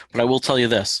out. But I will tell you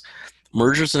this.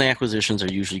 Mergers and acquisitions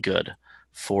are usually good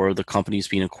for the companies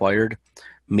being acquired.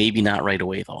 Maybe not right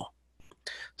away, though.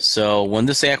 So when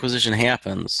this acquisition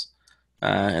happens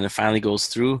and it finally goes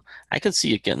through, I could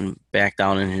see it getting back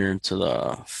down in here into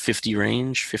the 50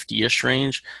 range, 50-ish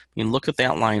range. I mean, look at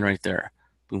that line right there.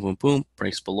 Boom, boom, boom,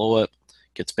 breaks below it,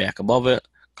 gets back above it,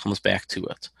 comes back to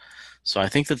it. So I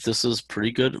think that this is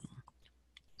pretty good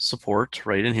support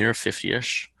right in here,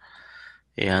 50-ish.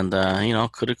 And,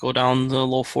 could it go down to the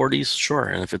low 40s? Sure.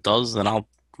 And if it does, then I'll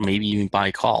maybe even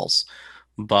buy calls.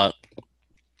 But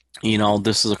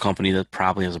this is a company that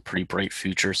probably has a pretty bright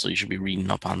future, so you should be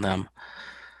reading up on them.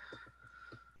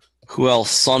 Who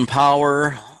else?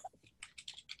 SunPower.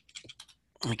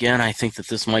 Again, I think that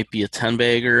this might be a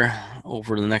 10-bagger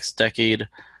over the next decade,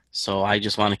 so I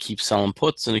just want to keep selling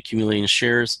puts and accumulating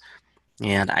shares.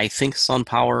 And I think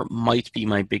SunPower might be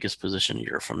my biggest position a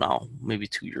year from now, maybe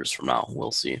 2 years from now.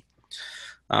 We'll see.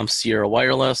 Sierra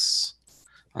Wireless,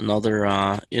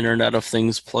 another Internet of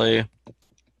Things play.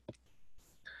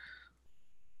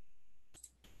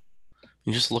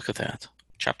 You just look at that.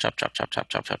 Chop, chop, chop, chop, chop,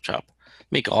 chop, chop, chop.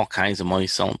 Make all kinds of money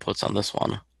selling puts on this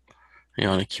one,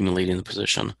 and accumulating the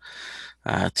position.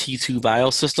 T2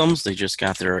 Biosystems, they just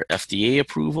got their FDA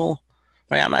approval.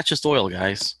 Right, I'm not just oil,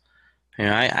 guys.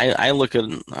 I look at,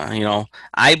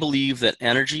 I believe that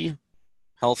energy,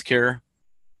 healthcare,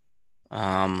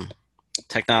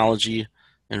 technology,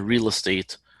 and real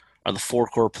estate are the four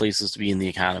core places to be in the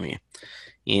economy.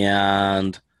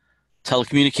 And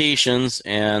telecommunications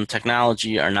and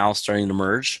technology are now starting to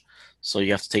merge. So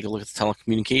you have to take a look at the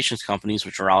telecommunications companies,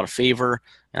 which are out of favor,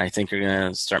 and I think they're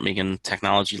going to start making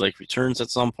technology-like returns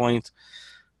at some point.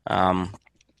 And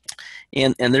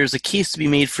there's a case to be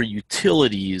made for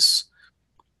utilities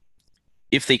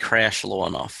if they crash low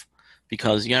enough,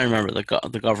 because you got to remember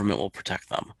the government will protect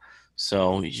them.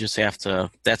 So you just have to.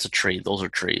 That's a trade. Those are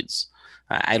trades.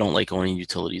 I don't like owning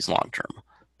utilities long term,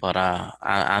 but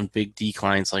on big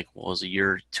declines, like what was a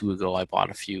year or two ago, I bought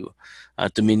a few.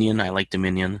 Dominion, I like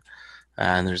Dominion,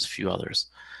 and there's a few others.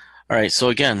 All right, so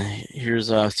again, here's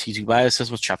T2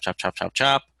 Biosystems, chop, chop, chop, chop,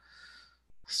 chop.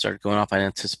 Started going up in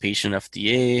anticipation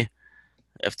FDA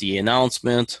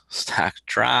announcement, stock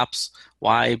drops.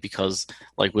 Why? Because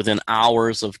like within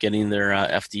hours of getting their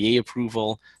FDA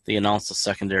approval, they announced a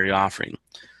secondary offering.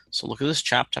 So look at this,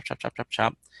 chop, chop, chop, chop, chop,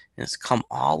 chop, and it's come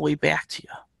all the way back to you.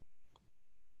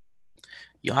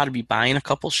 You ought to be buying a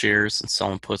couple shares and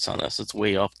selling puts on this. It's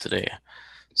way up today.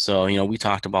 So, we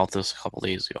talked about this a couple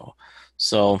days ago.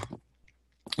 So,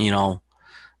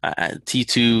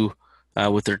 T2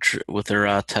 with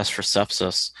their test for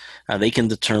sepsis, they can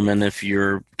determine if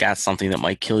you're got something that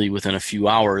might kill you within a few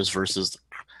hours versus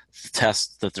the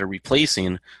test that they're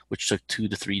replacing, which took 2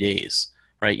 to 3 days.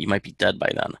 Right? You might be dead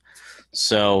by then.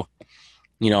 So,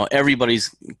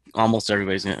 almost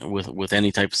everybody's with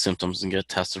any type of symptoms and get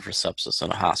tested for sepsis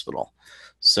in a hospital.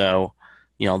 So,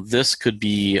 this could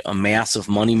be a massive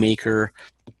moneymaker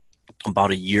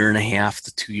about a year and a half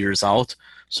to 2 years out.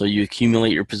 So you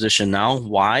accumulate your position now.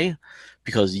 Why?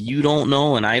 Because you don't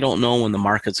know, and I don't know when the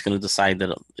market's going to decide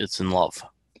that it's in love.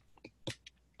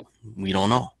 We don't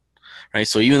know, right?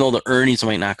 So even though the earnings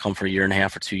might not come for a year and a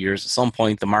half or 2 years, at some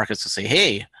point the market's going to say,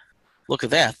 hey, look at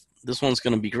that. This one's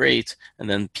going to be great, and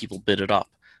then people bid it up.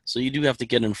 So you do have to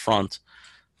get in front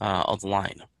of the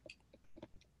line.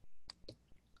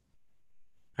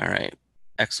 All right,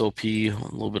 XOP,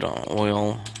 a little bit on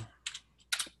oil.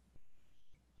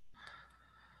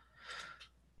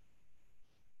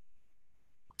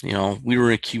 We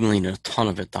were accumulating a ton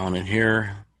of it down in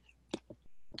here,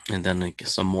 and then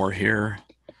some more here.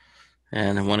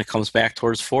 And when it comes back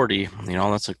towards 40,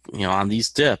 that's on these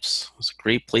dips, it's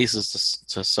great places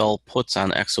to sell puts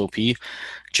on XOP.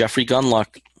 Jeffrey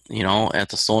Gunluck, at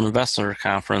the Stone Investor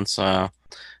Conference, and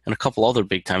a couple other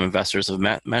big time investors have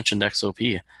mentioned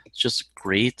XOP. It's just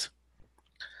it's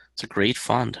a great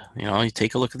fund. You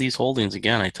take a look at these holdings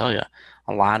again. I tell you,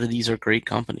 a lot of these are great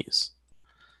companies.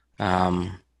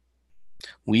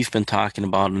 We've been talking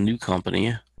about a new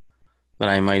company that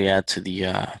I might add to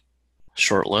the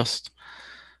short list.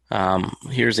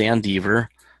 Here's Andeaver.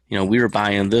 We were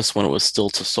buying this when it was still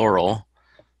Tesoro.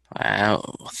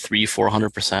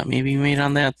 300-400% maybe made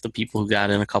on that, the people who got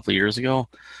in a couple of years ago.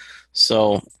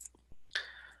 So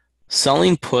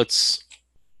selling puts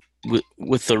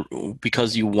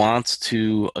because you want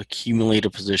to accumulate a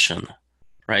position,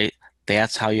 right?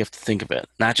 That's how you have to think of it.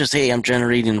 Not just, hey, I'm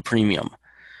generating a premium.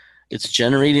 It's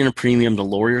generating a premium to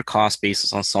lower your cost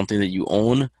basis on something that you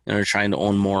own and are trying to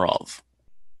own more of.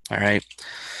 All right.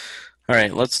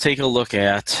 Let's take a look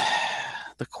at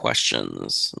the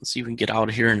questions. Let's see if we can get out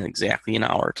of here in exactly an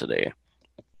hour today.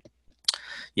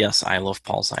 Yes, I love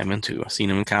Paul Simon too. I've seen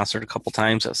him in concert a couple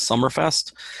times at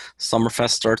Summerfest.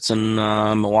 Summerfest starts in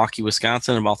Milwaukee,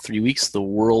 Wisconsin in about 3 weeks, the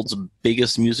world's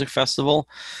biggest music festival.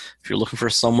 If you're looking for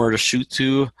somewhere to shoot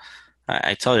to,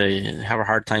 I tell you have a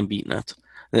hard time beating it.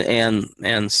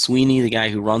 And Sweeney, the guy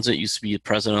who runs it, used to be the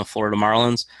president of Florida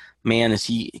Marlins. Man, has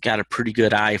he got a pretty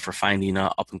good eye for finding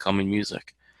up-and-coming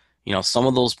music. Some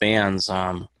of those bands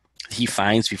he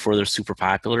finds before they're super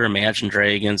popular, Imagine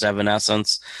Dragons,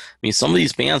 Evanescence. I mean, some of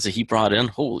these bands that he brought in,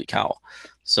 holy cow.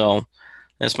 So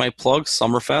that's my plug,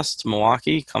 Summerfest,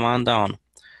 Milwaukee. Come on down.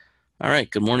 All right,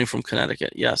 good morning from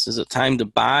Connecticut. Yes, is it time to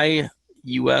buy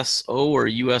USO or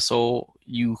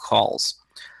USOU calls?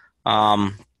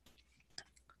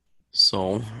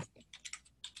 So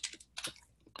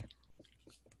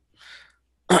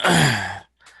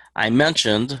I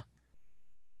mentioned,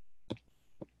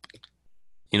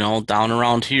 down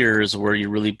around here is where you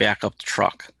really back up the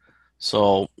truck.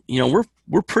 So,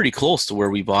 we're pretty close to where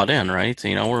we bought in, right?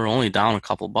 We're only down a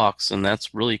couple bucks, and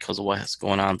that's really because of what's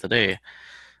going on today.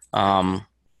 So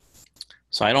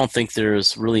I don't think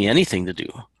there's really anything to do,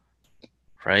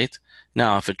 right?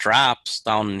 Now, if it drops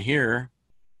down in here,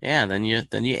 yeah, then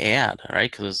you add,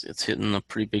 right? Because it's hitting a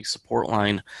pretty big support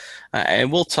line. I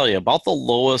will tell you, about the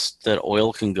lowest that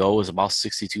oil can go is about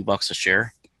 $62 a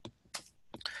share.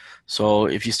 So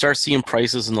if you start seeing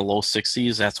prices in the low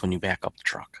 60s, that's when you back up the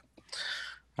truck.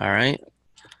 All right.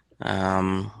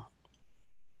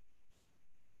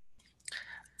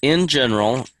 In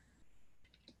general,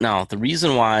 now the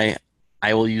reason why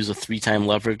I will use a 3-time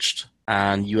leveraged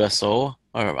on USO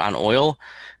or on oil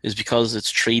is because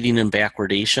it's trading in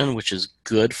backwardation, which is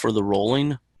good for the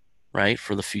rolling, right?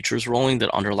 For the futures rolling that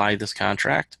underlie this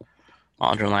contract,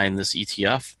 underlying this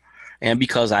ETF, and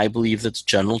because I believe that the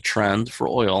general trend for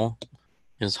oil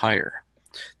is higher.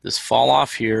 This fall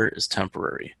off here is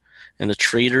temporary. And the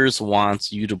traders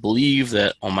want you to believe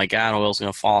that, oh my God, oil's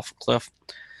going to fall off a cliff.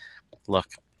 Look,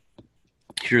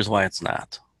 here's why it's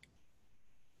not.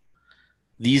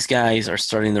 These guys are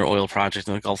starting their oil project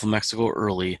in the Gulf of Mexico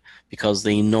early because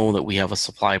they know that we have a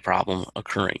supply problem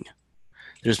occurring.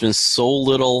 There's been so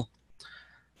little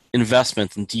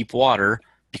investment in deep water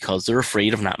because they're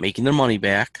afraid of not making their money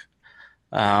back,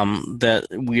 that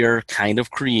we are kind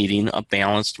of creating a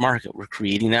balanced market. We're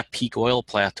creating that peak oil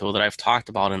plateau that I've talked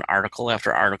about in article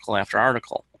after article after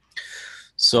article.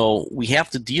 So we have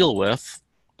to deal with,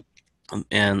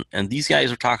 and these guys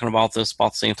are talking about this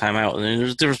about the same time out. And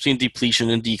there's a difference between depletion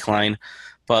and decline,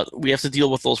 but we have to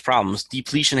deal with those problems.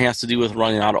 Depletion has to do with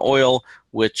running out of oil,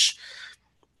 which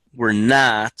we're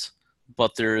not,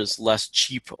 but there is less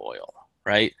cheap oil,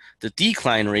 right? The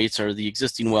decline rates are the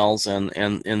existing wells and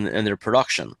their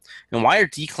production. And why are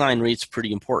decline rates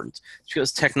pretty important? It's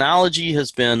because technology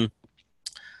has been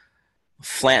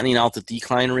flattening out the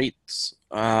decline rates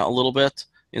a little bit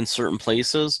in certain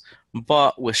places.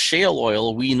 But with shale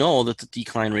oil, we know that the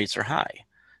decline rates are high.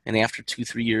 And after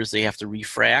 2-3 years, they have to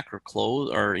refrac or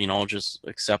close or, just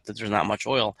accept that there's not much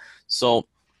oil. So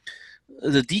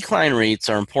the decline rates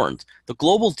are important. The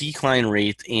global decline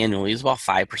rate annually is about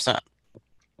 5%.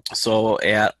 So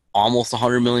at almost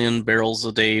 100 million barrels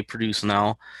a day produced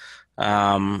now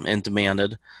and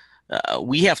demanded,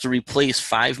 we have to replace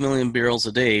 5 million barrels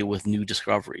a day with new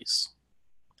discoveries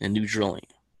and new drilling.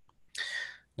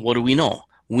 What do we know?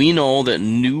 We know that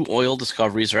new oil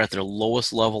discoveries are at their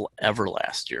lowest level ever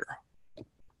last year.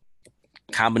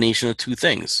 Combination of two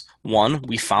things. One,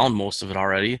 we found most of it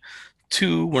already.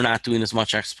 Two, we're not doing as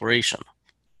much exploration.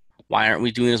 Why aren't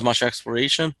we doing as much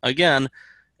exploration? Again,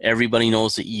 everybody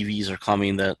knows the EVs are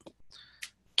coming that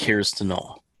cares to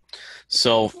know.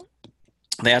 So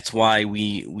that's why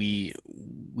we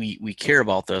care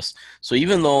about this. So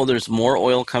even though there's more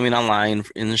oil coming online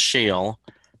in the shale,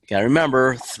 you got to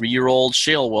remember 3-year-old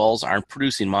shale wells aren't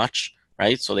producing much,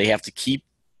 right? So they have to keep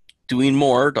doing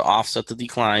more to offset the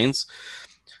declines.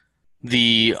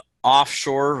 The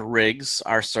offshore rigs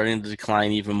are starting to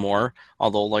decline even more,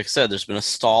 although, like I said, there's been a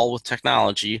stall with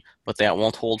technology, but that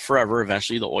won't hold forever.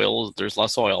 Eventually, there's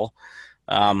less oil.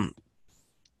 And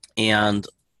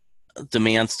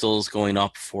demand still is going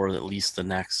up for at least the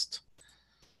next,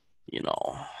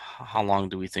 how long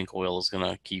do we think oil is going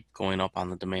to keep going up on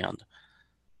the demand?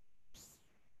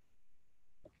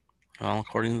 Well,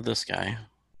 according to this guy,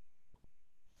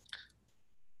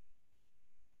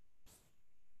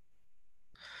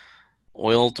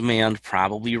 oil demand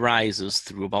probably rises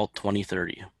through about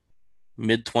 2030,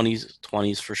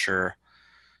 mid-20s for sure.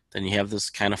 Then you have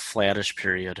this kind of flattish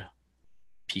period,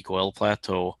 peak oil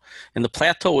plateau. And the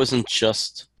plateau isn't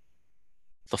just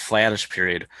the flattish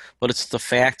period, but it's the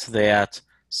fact that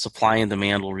supply and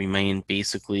demand will remain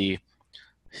basically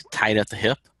tight at the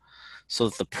hip so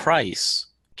that the price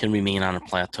can remain on a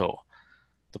plateau.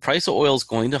 The price of oil is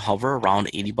going to hover around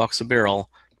 $80 a barrel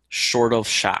short of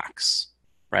shocks,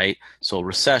 right? So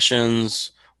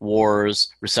recessions,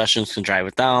 wars, recessions can drive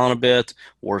it down a bit,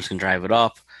 wars can drive it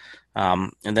up.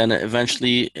 And then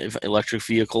eventually, if electric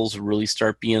vehicles really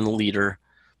start being the leader,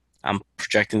 I'm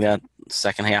projecting that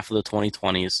second half of the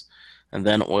 2020s, and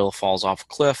then oil falls off a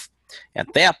cliff.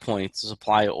 At that point, the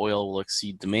supply of oil will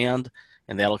exceed demand,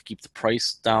 and that'll keep the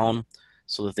price down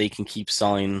so that they can keep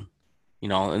selling,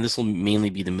 and this will mainly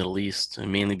be the Middle East,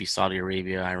 and mainly be Saudi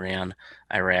Arabia, Iran,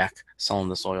 Iraq, selling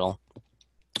this oil,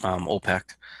 OPEC.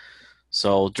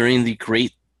 So during the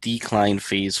great decline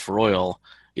phase for oil,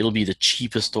 it'll be the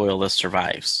cheapest oil that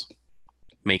survives.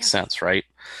 Makes sense, right?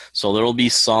 So there will be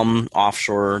some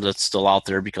offshore that's still out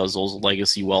there because those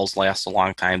legacy wells last a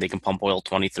long time. They can pump oil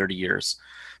 20, 30 years,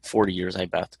 40 years, I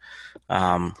bet.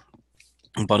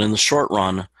 But in the short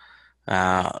run,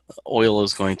 oil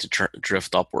is going to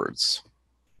drift upwards.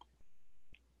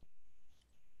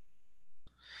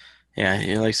 Yeah,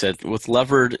 like I said, with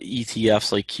levered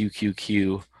ETFs like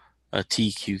QQQ,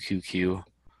 TQQQ, you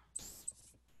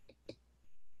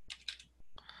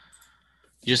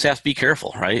just have to be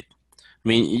careful, right? I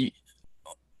mean,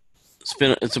 it's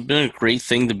been a great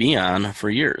thing to be on for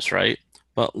years, right?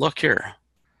 But look here,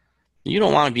 You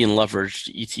don't want to be in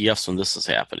leveraged ETFs when this is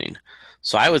happening.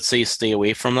 So I would say stay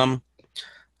away from them.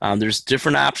 There's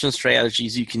different option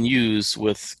strategies you can use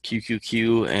with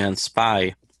QQQ and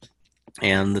SPY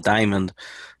and the Diamond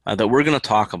that we're going to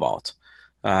talk about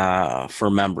for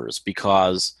members,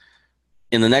 because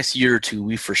in the next year or two,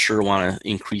 we for sure want to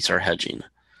increase our hedging.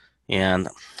 And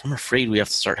I'm afraid we have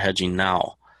to start hedging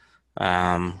now,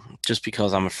 just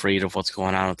because I'm afraid of what's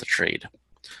going on with the trade.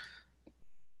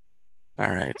 All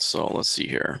right, so let's see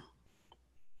here.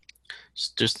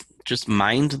 Just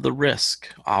mind the risk.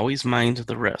 Always mind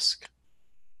the risk.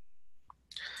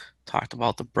 Talked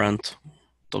about the Brent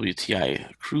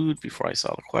WTI crude before I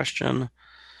saw the question.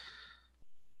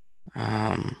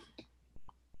 I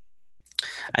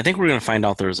think we're going to find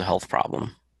out there's a health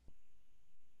problem.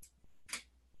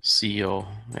 CEO,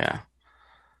 yeah,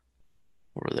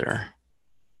 over there.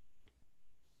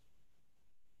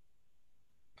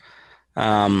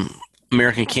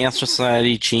 American Cancer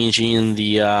Society changing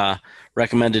the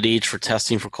recommended age for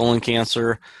testing for colon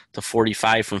cancer to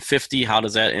 45 from 50. How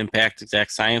does that impact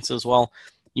Exact Sciences? Well,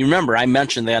 you remember I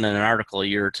mentioned that in an article a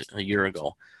year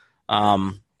ago.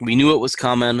 We knew it was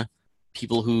coming.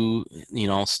 People who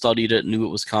studied it knew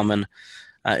it was coming.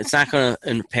 It's not going to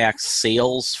impact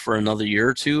sales for another year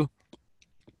or two,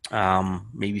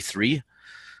 maybe 3,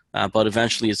 but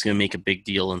eventually it's going to make a big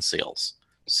deal in sales.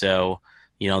 So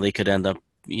they could end up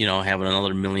having another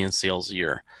 1 million sales a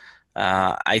year.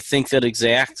 I think that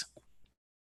Exact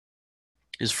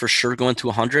is for sure going to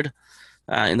 100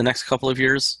 in the next couple of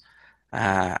years.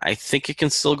 I think it can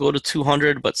still go to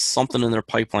 200, but something in their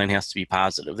pipeline has to be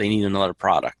positive. They need another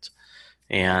product,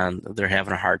 and they're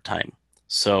having a hard time.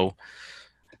 So,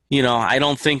 I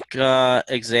don't think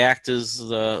Exact is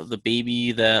the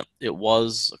baby that it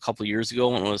was a couple of years ago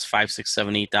when it was $5, $6,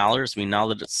 $7, $8. I mean, now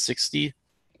that it's 60.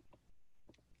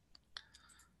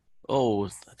 Oh,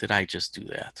 did I just do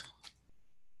that?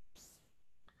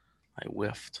 I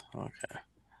whiffed. Okay.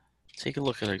 Take a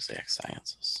look at Exact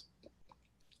Sciences.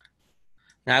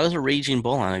 Now, I was a raging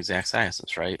bull on Exact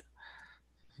Sciences, right?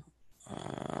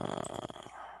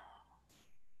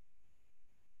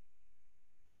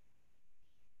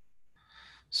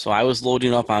 So I was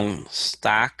loading up on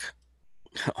stock.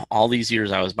 All these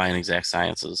years I was buying Exact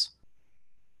Sciences.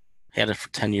 Had it for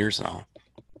 10 years now.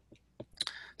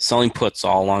 Selling puts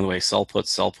all along the way. Sell put,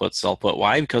 sell put, sell put.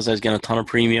 Why? Because I was getting a ton of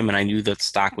premium and I knew that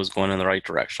stock was going in the right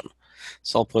direction.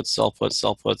 Sell puts, sell puts,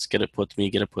 sell puts. Get it put to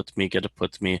me, get it put to me, get it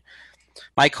put to me.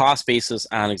 My cost basis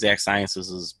on Exact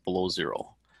Sciences is below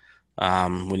 0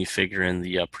 when you figure in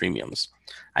the premiums.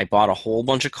 I bought a whole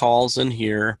bunch of calls in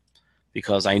here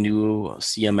because I knew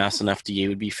CMS and FDA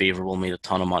would be favorable, made a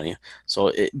ton of money. So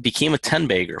it became a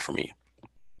 10-bagger for me.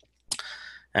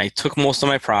 And I took most of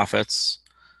my profits,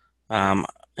 and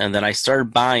then I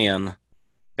started buying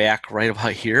back right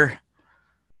about here.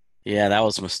 Yeah, that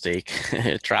was a mistake.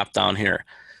 It dropped down here.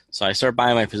 So I started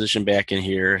buying my position back in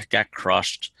here, got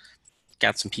crushed,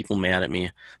 got some people mad at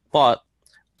me. But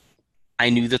I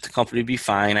knew that the company would be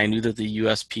fine. I knew that the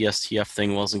USPSTF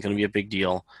thing wasn't going to be a big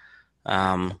deal.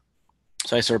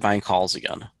 So I started buying calls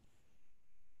again.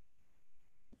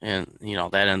 And,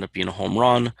 that ended up being a home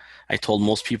run. I told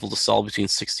most people to sell between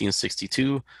 60 and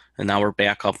 62. And now we're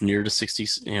back up near to 60.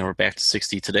 We're back to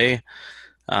 60 today.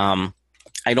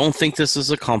 I don't think this is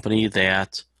a company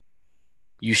that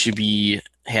you should be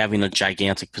having a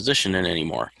gigantic position in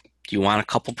anymore. Do you want a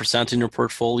couple percent in your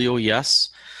portfolio? Yes.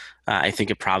 I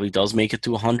think it probably does make it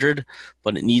to 100,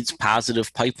 but it needs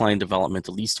positive pipeline development,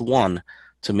 at least one,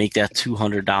 to make that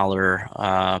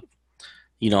 $200,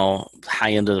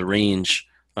 high end of the range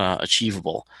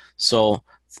achievable. So,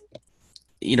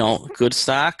 good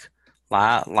stock.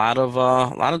 Lot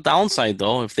of downside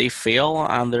though. If they fail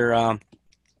on their,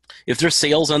 if their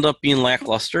sales end up being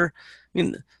lackluster, I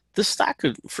mean, this stock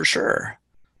could for sure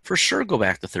go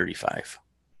back to 35.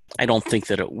 I don't think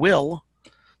that it will,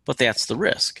 but that's the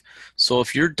risk. So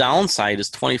if your downside is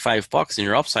 $25 and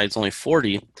your upside is only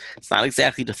 40, it's not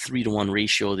exactly the 3-to-1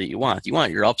 ratio that you want. You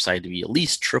want your upside to be at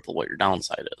least triple what your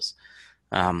downside is.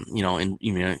 And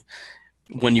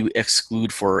when you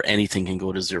exclude for anything can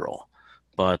go to 0.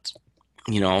 But,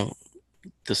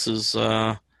 this is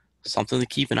something to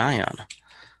keep an eye on.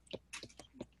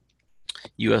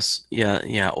 US,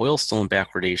 oil's still in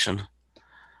backwardation.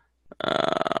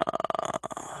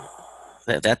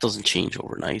 That doesn't change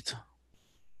overnight.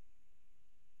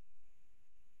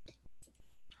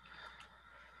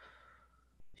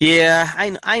 Yeah,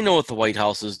 I know what the White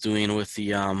House is doing with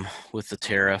the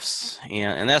tariffs,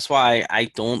 and that's why I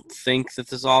don't think that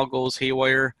this all goes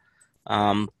haywire.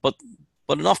 But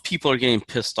enough people are getting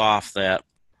pissed off that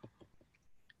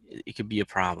it could be a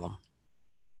problem.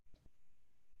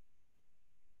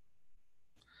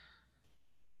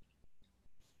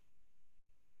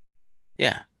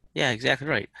 Yeah, yeah, exactly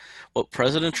right. What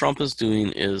President Trump is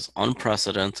doing is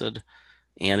unprecedented,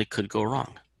 and it could go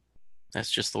wrong.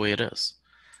 That's just the way it is.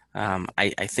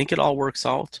 I think it all works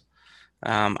out.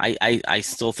 I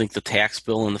still think the tax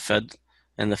bill and the Fed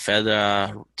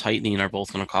tightening are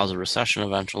both going to cause a recession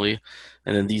eventually,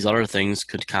 and then these other things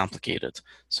could complicate it.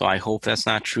 So I hope that's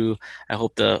not true. I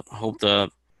hope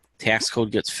the tax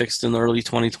code gets fixed in the early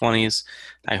 2020s.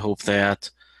 I hope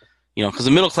that because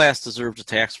the middle class deserves a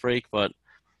tax break, but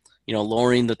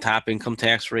lowering the top income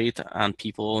tax rate on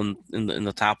people in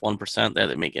the top 1%, that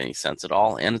doesn't make any sense at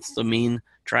all, and it's the main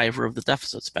driver of the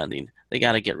deficit spending. They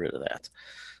got to get rid of that.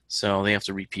 So they have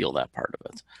to repeal that part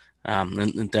of it.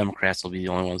 And Democrats will be the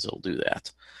only ones that will do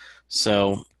that.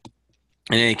 So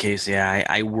in any case, yeah,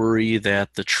 I worry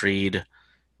that the trade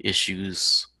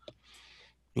issues,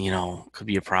 could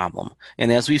be a problem. And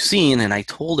as we've seen, and I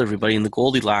told everybody in the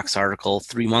Goldilocks article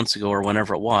 3 months ago or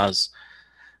whenever it was,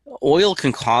 oil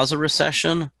can cause a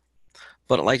recession.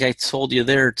 But like I told you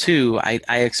there too, I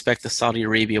expect that Saudi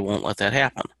Arabia won't let that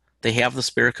happen. They have the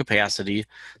spare capacity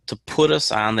to put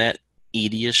us on that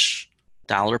 80-ish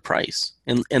dollar price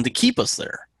and to keep us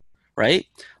there, right?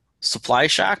 Supply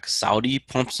shock, Saudi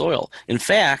pumps oil. In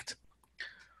fact,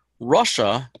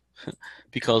 Russia,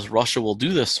 because Russia will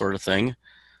do this sort of thing,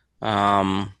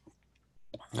 need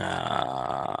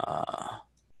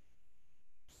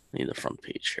the front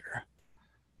page here.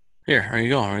 There you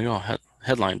go. There you go.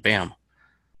 Headline, bam.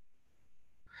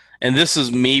 And this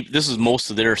is most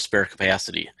of their spare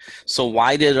capacity. So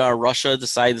why did Russia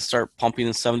decide to start pumping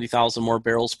in 70,000 more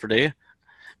barrels per day?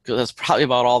 Because that's probably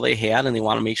about all they had, and they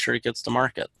want to make sure it gets to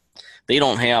market. They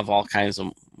don't have all kinds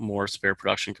of more spare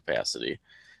production capacity.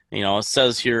 It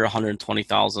says here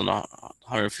 120,000,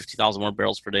 150,000 more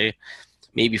barrels per day,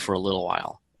 maybe for a little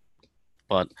while.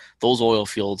 But those oil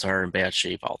fields are in bad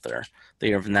shape out there.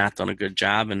 They have not done a good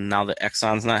job, and now that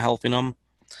Exxon's not helping them,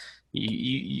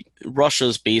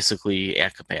 Russia's basically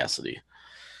at capacity.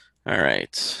 All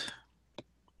right.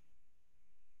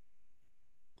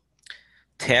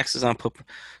 Taxes on put.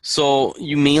 So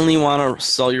you mainly want to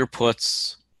sell your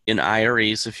puts in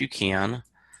IRAs if you can,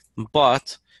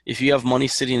 but if you have money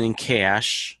sitting in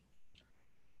cash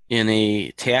in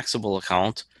a taxable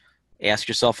account, ask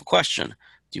yourself a question.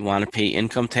 Do you want to pay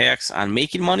income tax on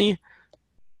making money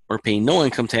or pay no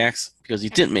income tax because you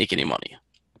didn't make any money?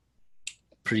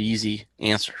 Pretty easy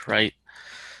answer, right?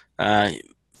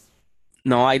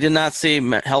 No, I did not say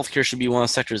healthcare should be one of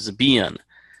the sectors to be in.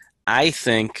 I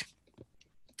think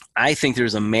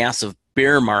there's a massive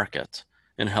bear market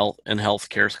in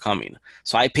healthcare coming.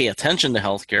 So I pay attention to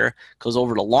healthcare because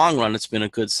over the long run, it's been a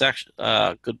good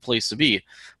good place to be.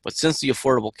 But since the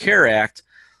Affordable Care Act,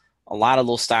 a lot of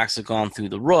those stocks have gone through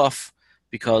the roof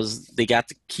because they got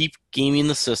to keep gaming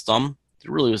the system.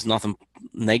 There really was nothing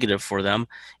negative for them,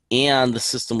 and the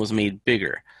system was made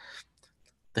bigger.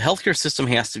 The healthcare system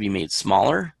has to be made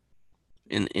smaller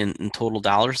in total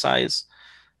dollar size.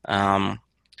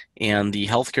 And the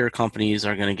healthcare companies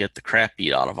are going to get the crap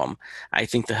beat out of them. I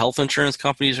think the health insurance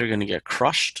companies are going to get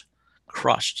crushed.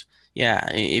 Yeah,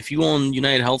 if you own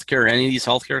United Healthcare or any of these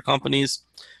healthcare companies,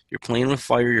 you're playing with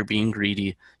fire, you're being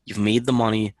greedy, you've made the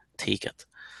money, take it.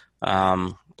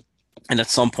 And at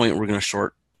some point, we're going to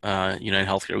short United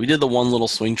Healthcare. We did the one little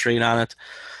swing trade on it,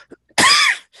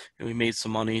 and we made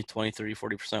some money, 20, 30,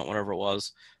 40%, whatever it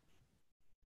was,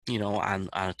 on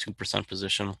a 2%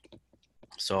 position.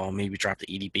 So maybe drop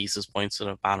to 80 basis points to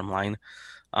the bottom line.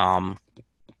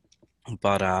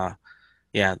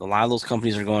 Yeah, a lot of those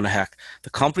companies are going to heck. The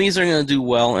companies that are going to do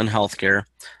well in healthcare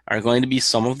are going to be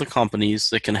some of the companies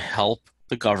that can help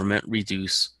the government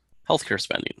reduce healthcare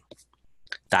spending.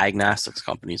 Diagnostics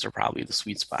companies are probably the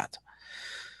sweet spot.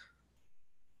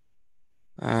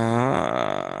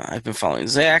 I've been following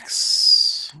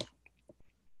Zacks.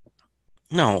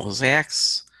 No,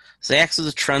 Zacks is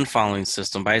a trend following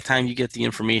system. By the time you get the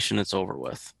information, it's over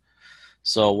with.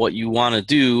 So what you want to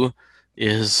do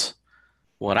is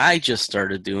what I just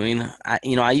started doing.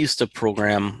 I used to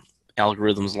program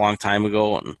algorithms a long time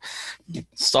ago, and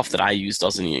stuff that I use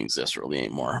doesn't even exist really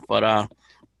anymore. But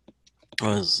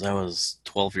that was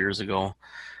 12 years ago.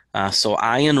 So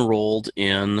I enrolled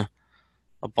in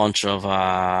a bunch of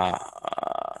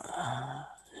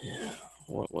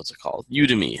what's it called?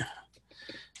 Udemy.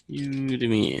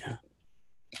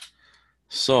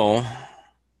 So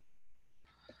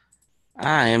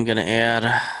I am going to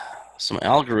add some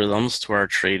algorithms to our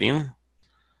trading.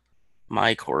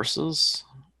 My courses.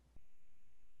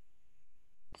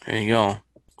 There you go.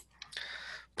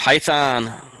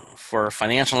 Python for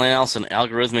financial analysis and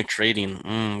algorithmic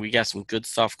trading. We got some good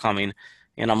stuff coming.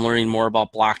 and I'm learning more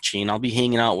about blockchain. I'll be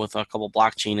hanging out with a couple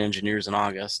blockchain engineers in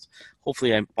August.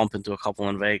 Hopefully, I bump into a couple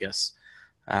in Vegas.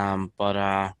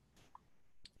 But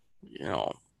you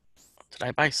know, did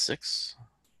I buy 6?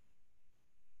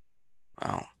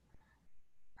 Wow,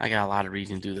 I got a lot of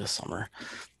reading to do this summer.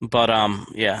 But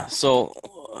yeah. So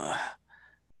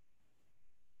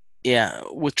yeah,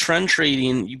 with trend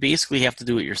trading, you basically have to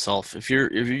do it yourself. If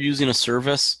you're using a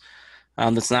service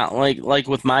that's not like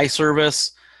with my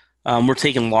service, we're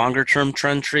taking longer term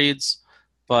trend trades,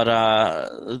 but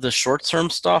the short term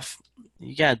stuff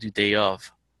you gotta do day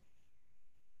of.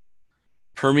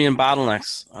 Permian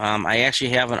bottlenecks. I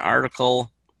actually have an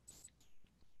article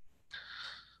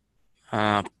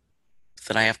uh,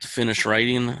 that I have to finish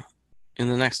writing in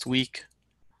the next week.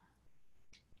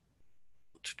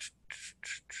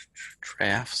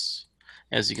 Drafts.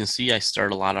 As you can see, I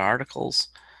start a lot of articles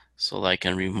so that I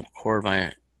can record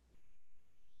my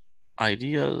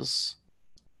ideas.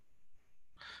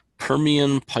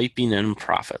 Permian piping and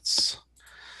profits.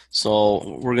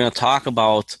 So we're going to talk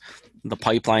about the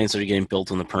pipelines that are getting built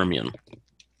in the Permian.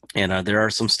 And there are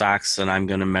some stocks that I'm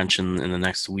going to mention in the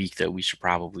next week that we should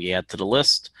probably add to the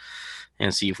list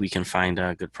and see if we can find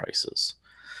good prices.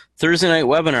 Thursday night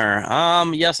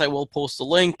webinar. Yes, I will post a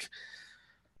link.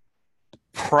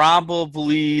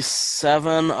 Probably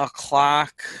 7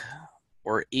 o'clock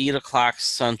or 8 o'clock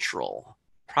Central.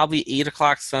 Probably 8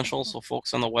 o'clock Central, so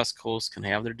folks on the West Coast can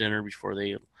have their dinner before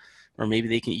they, or maybe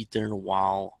they can eat dinner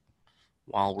while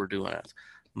we're doing it.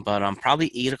 But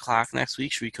probably 8 o'clock next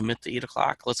week. Should we commit to 8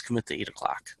 o'clock? Let's commit to 8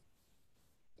 o'clock.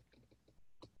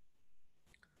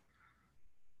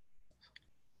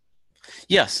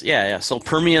 Yes, yeah. So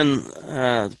Permian,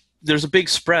 there's a big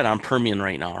spread on Permian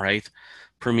right now, right?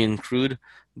 Permian crude,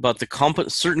 but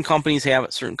certain companies have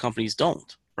it, certain companies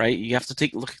don't, right? You have to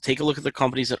take a look at the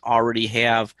companies that already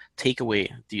have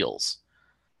takeaway deals.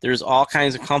 There's all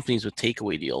kinds of companies with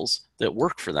takeaway deals that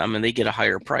work for them, and they get a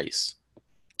higher price.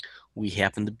 We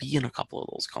happen to be in a couple of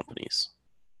those companies,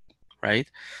 right?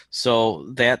 So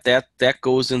that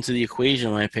goes into the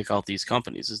equation when I pick out these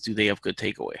companies: is do they have good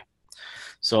takeaway?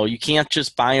 So you can't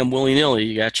just buy them willy-nilly.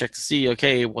 You got to check to see,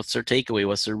 okay, what's their takeaway?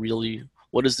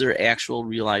 What is their actual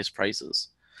realized prices?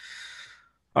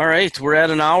 All right, we're at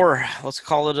an hour. Let's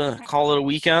call it a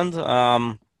weekend.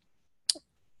 I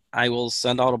will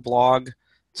send out a blog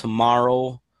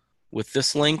tomorrow with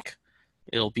this link.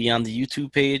 It'll be on the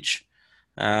YouTube page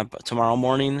tomorrow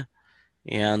morning,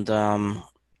 and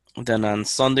then on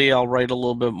Sunday I'll write a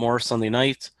little bit more Sunday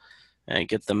night and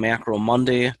get the Macro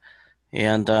Monday.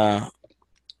 And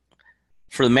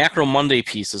for the Macro Monday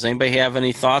piece, does anybody have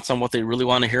any thoughts on what they really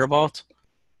want to hear about?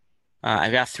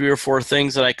 I've got 3 or 4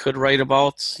 things that I could write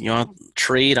about.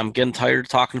 Trade. I'm getting tired of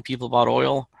talking to people about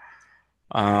oil.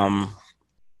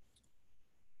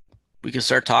 We could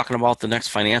start talking about the next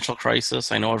financial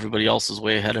crisis. I know everybody else is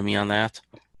way ahead of me on that.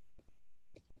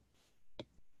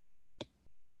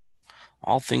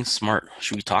 All things smart.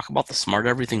 Should we talk about the smart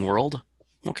everything world?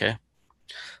 Okay.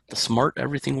 The smart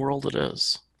everything world it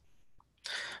is.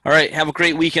 All right. Have a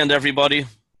great weekend, everybody.